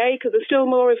your day, because there's still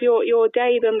more of your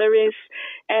day than there is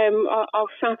of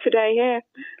Saturday here.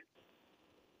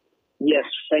 Yes,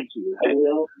 thank you. I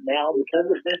will now,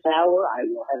 because of this hour, I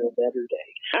will have a better day.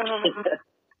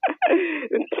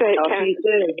 Take Talk care. to you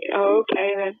soon.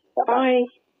 Okay then. Bye.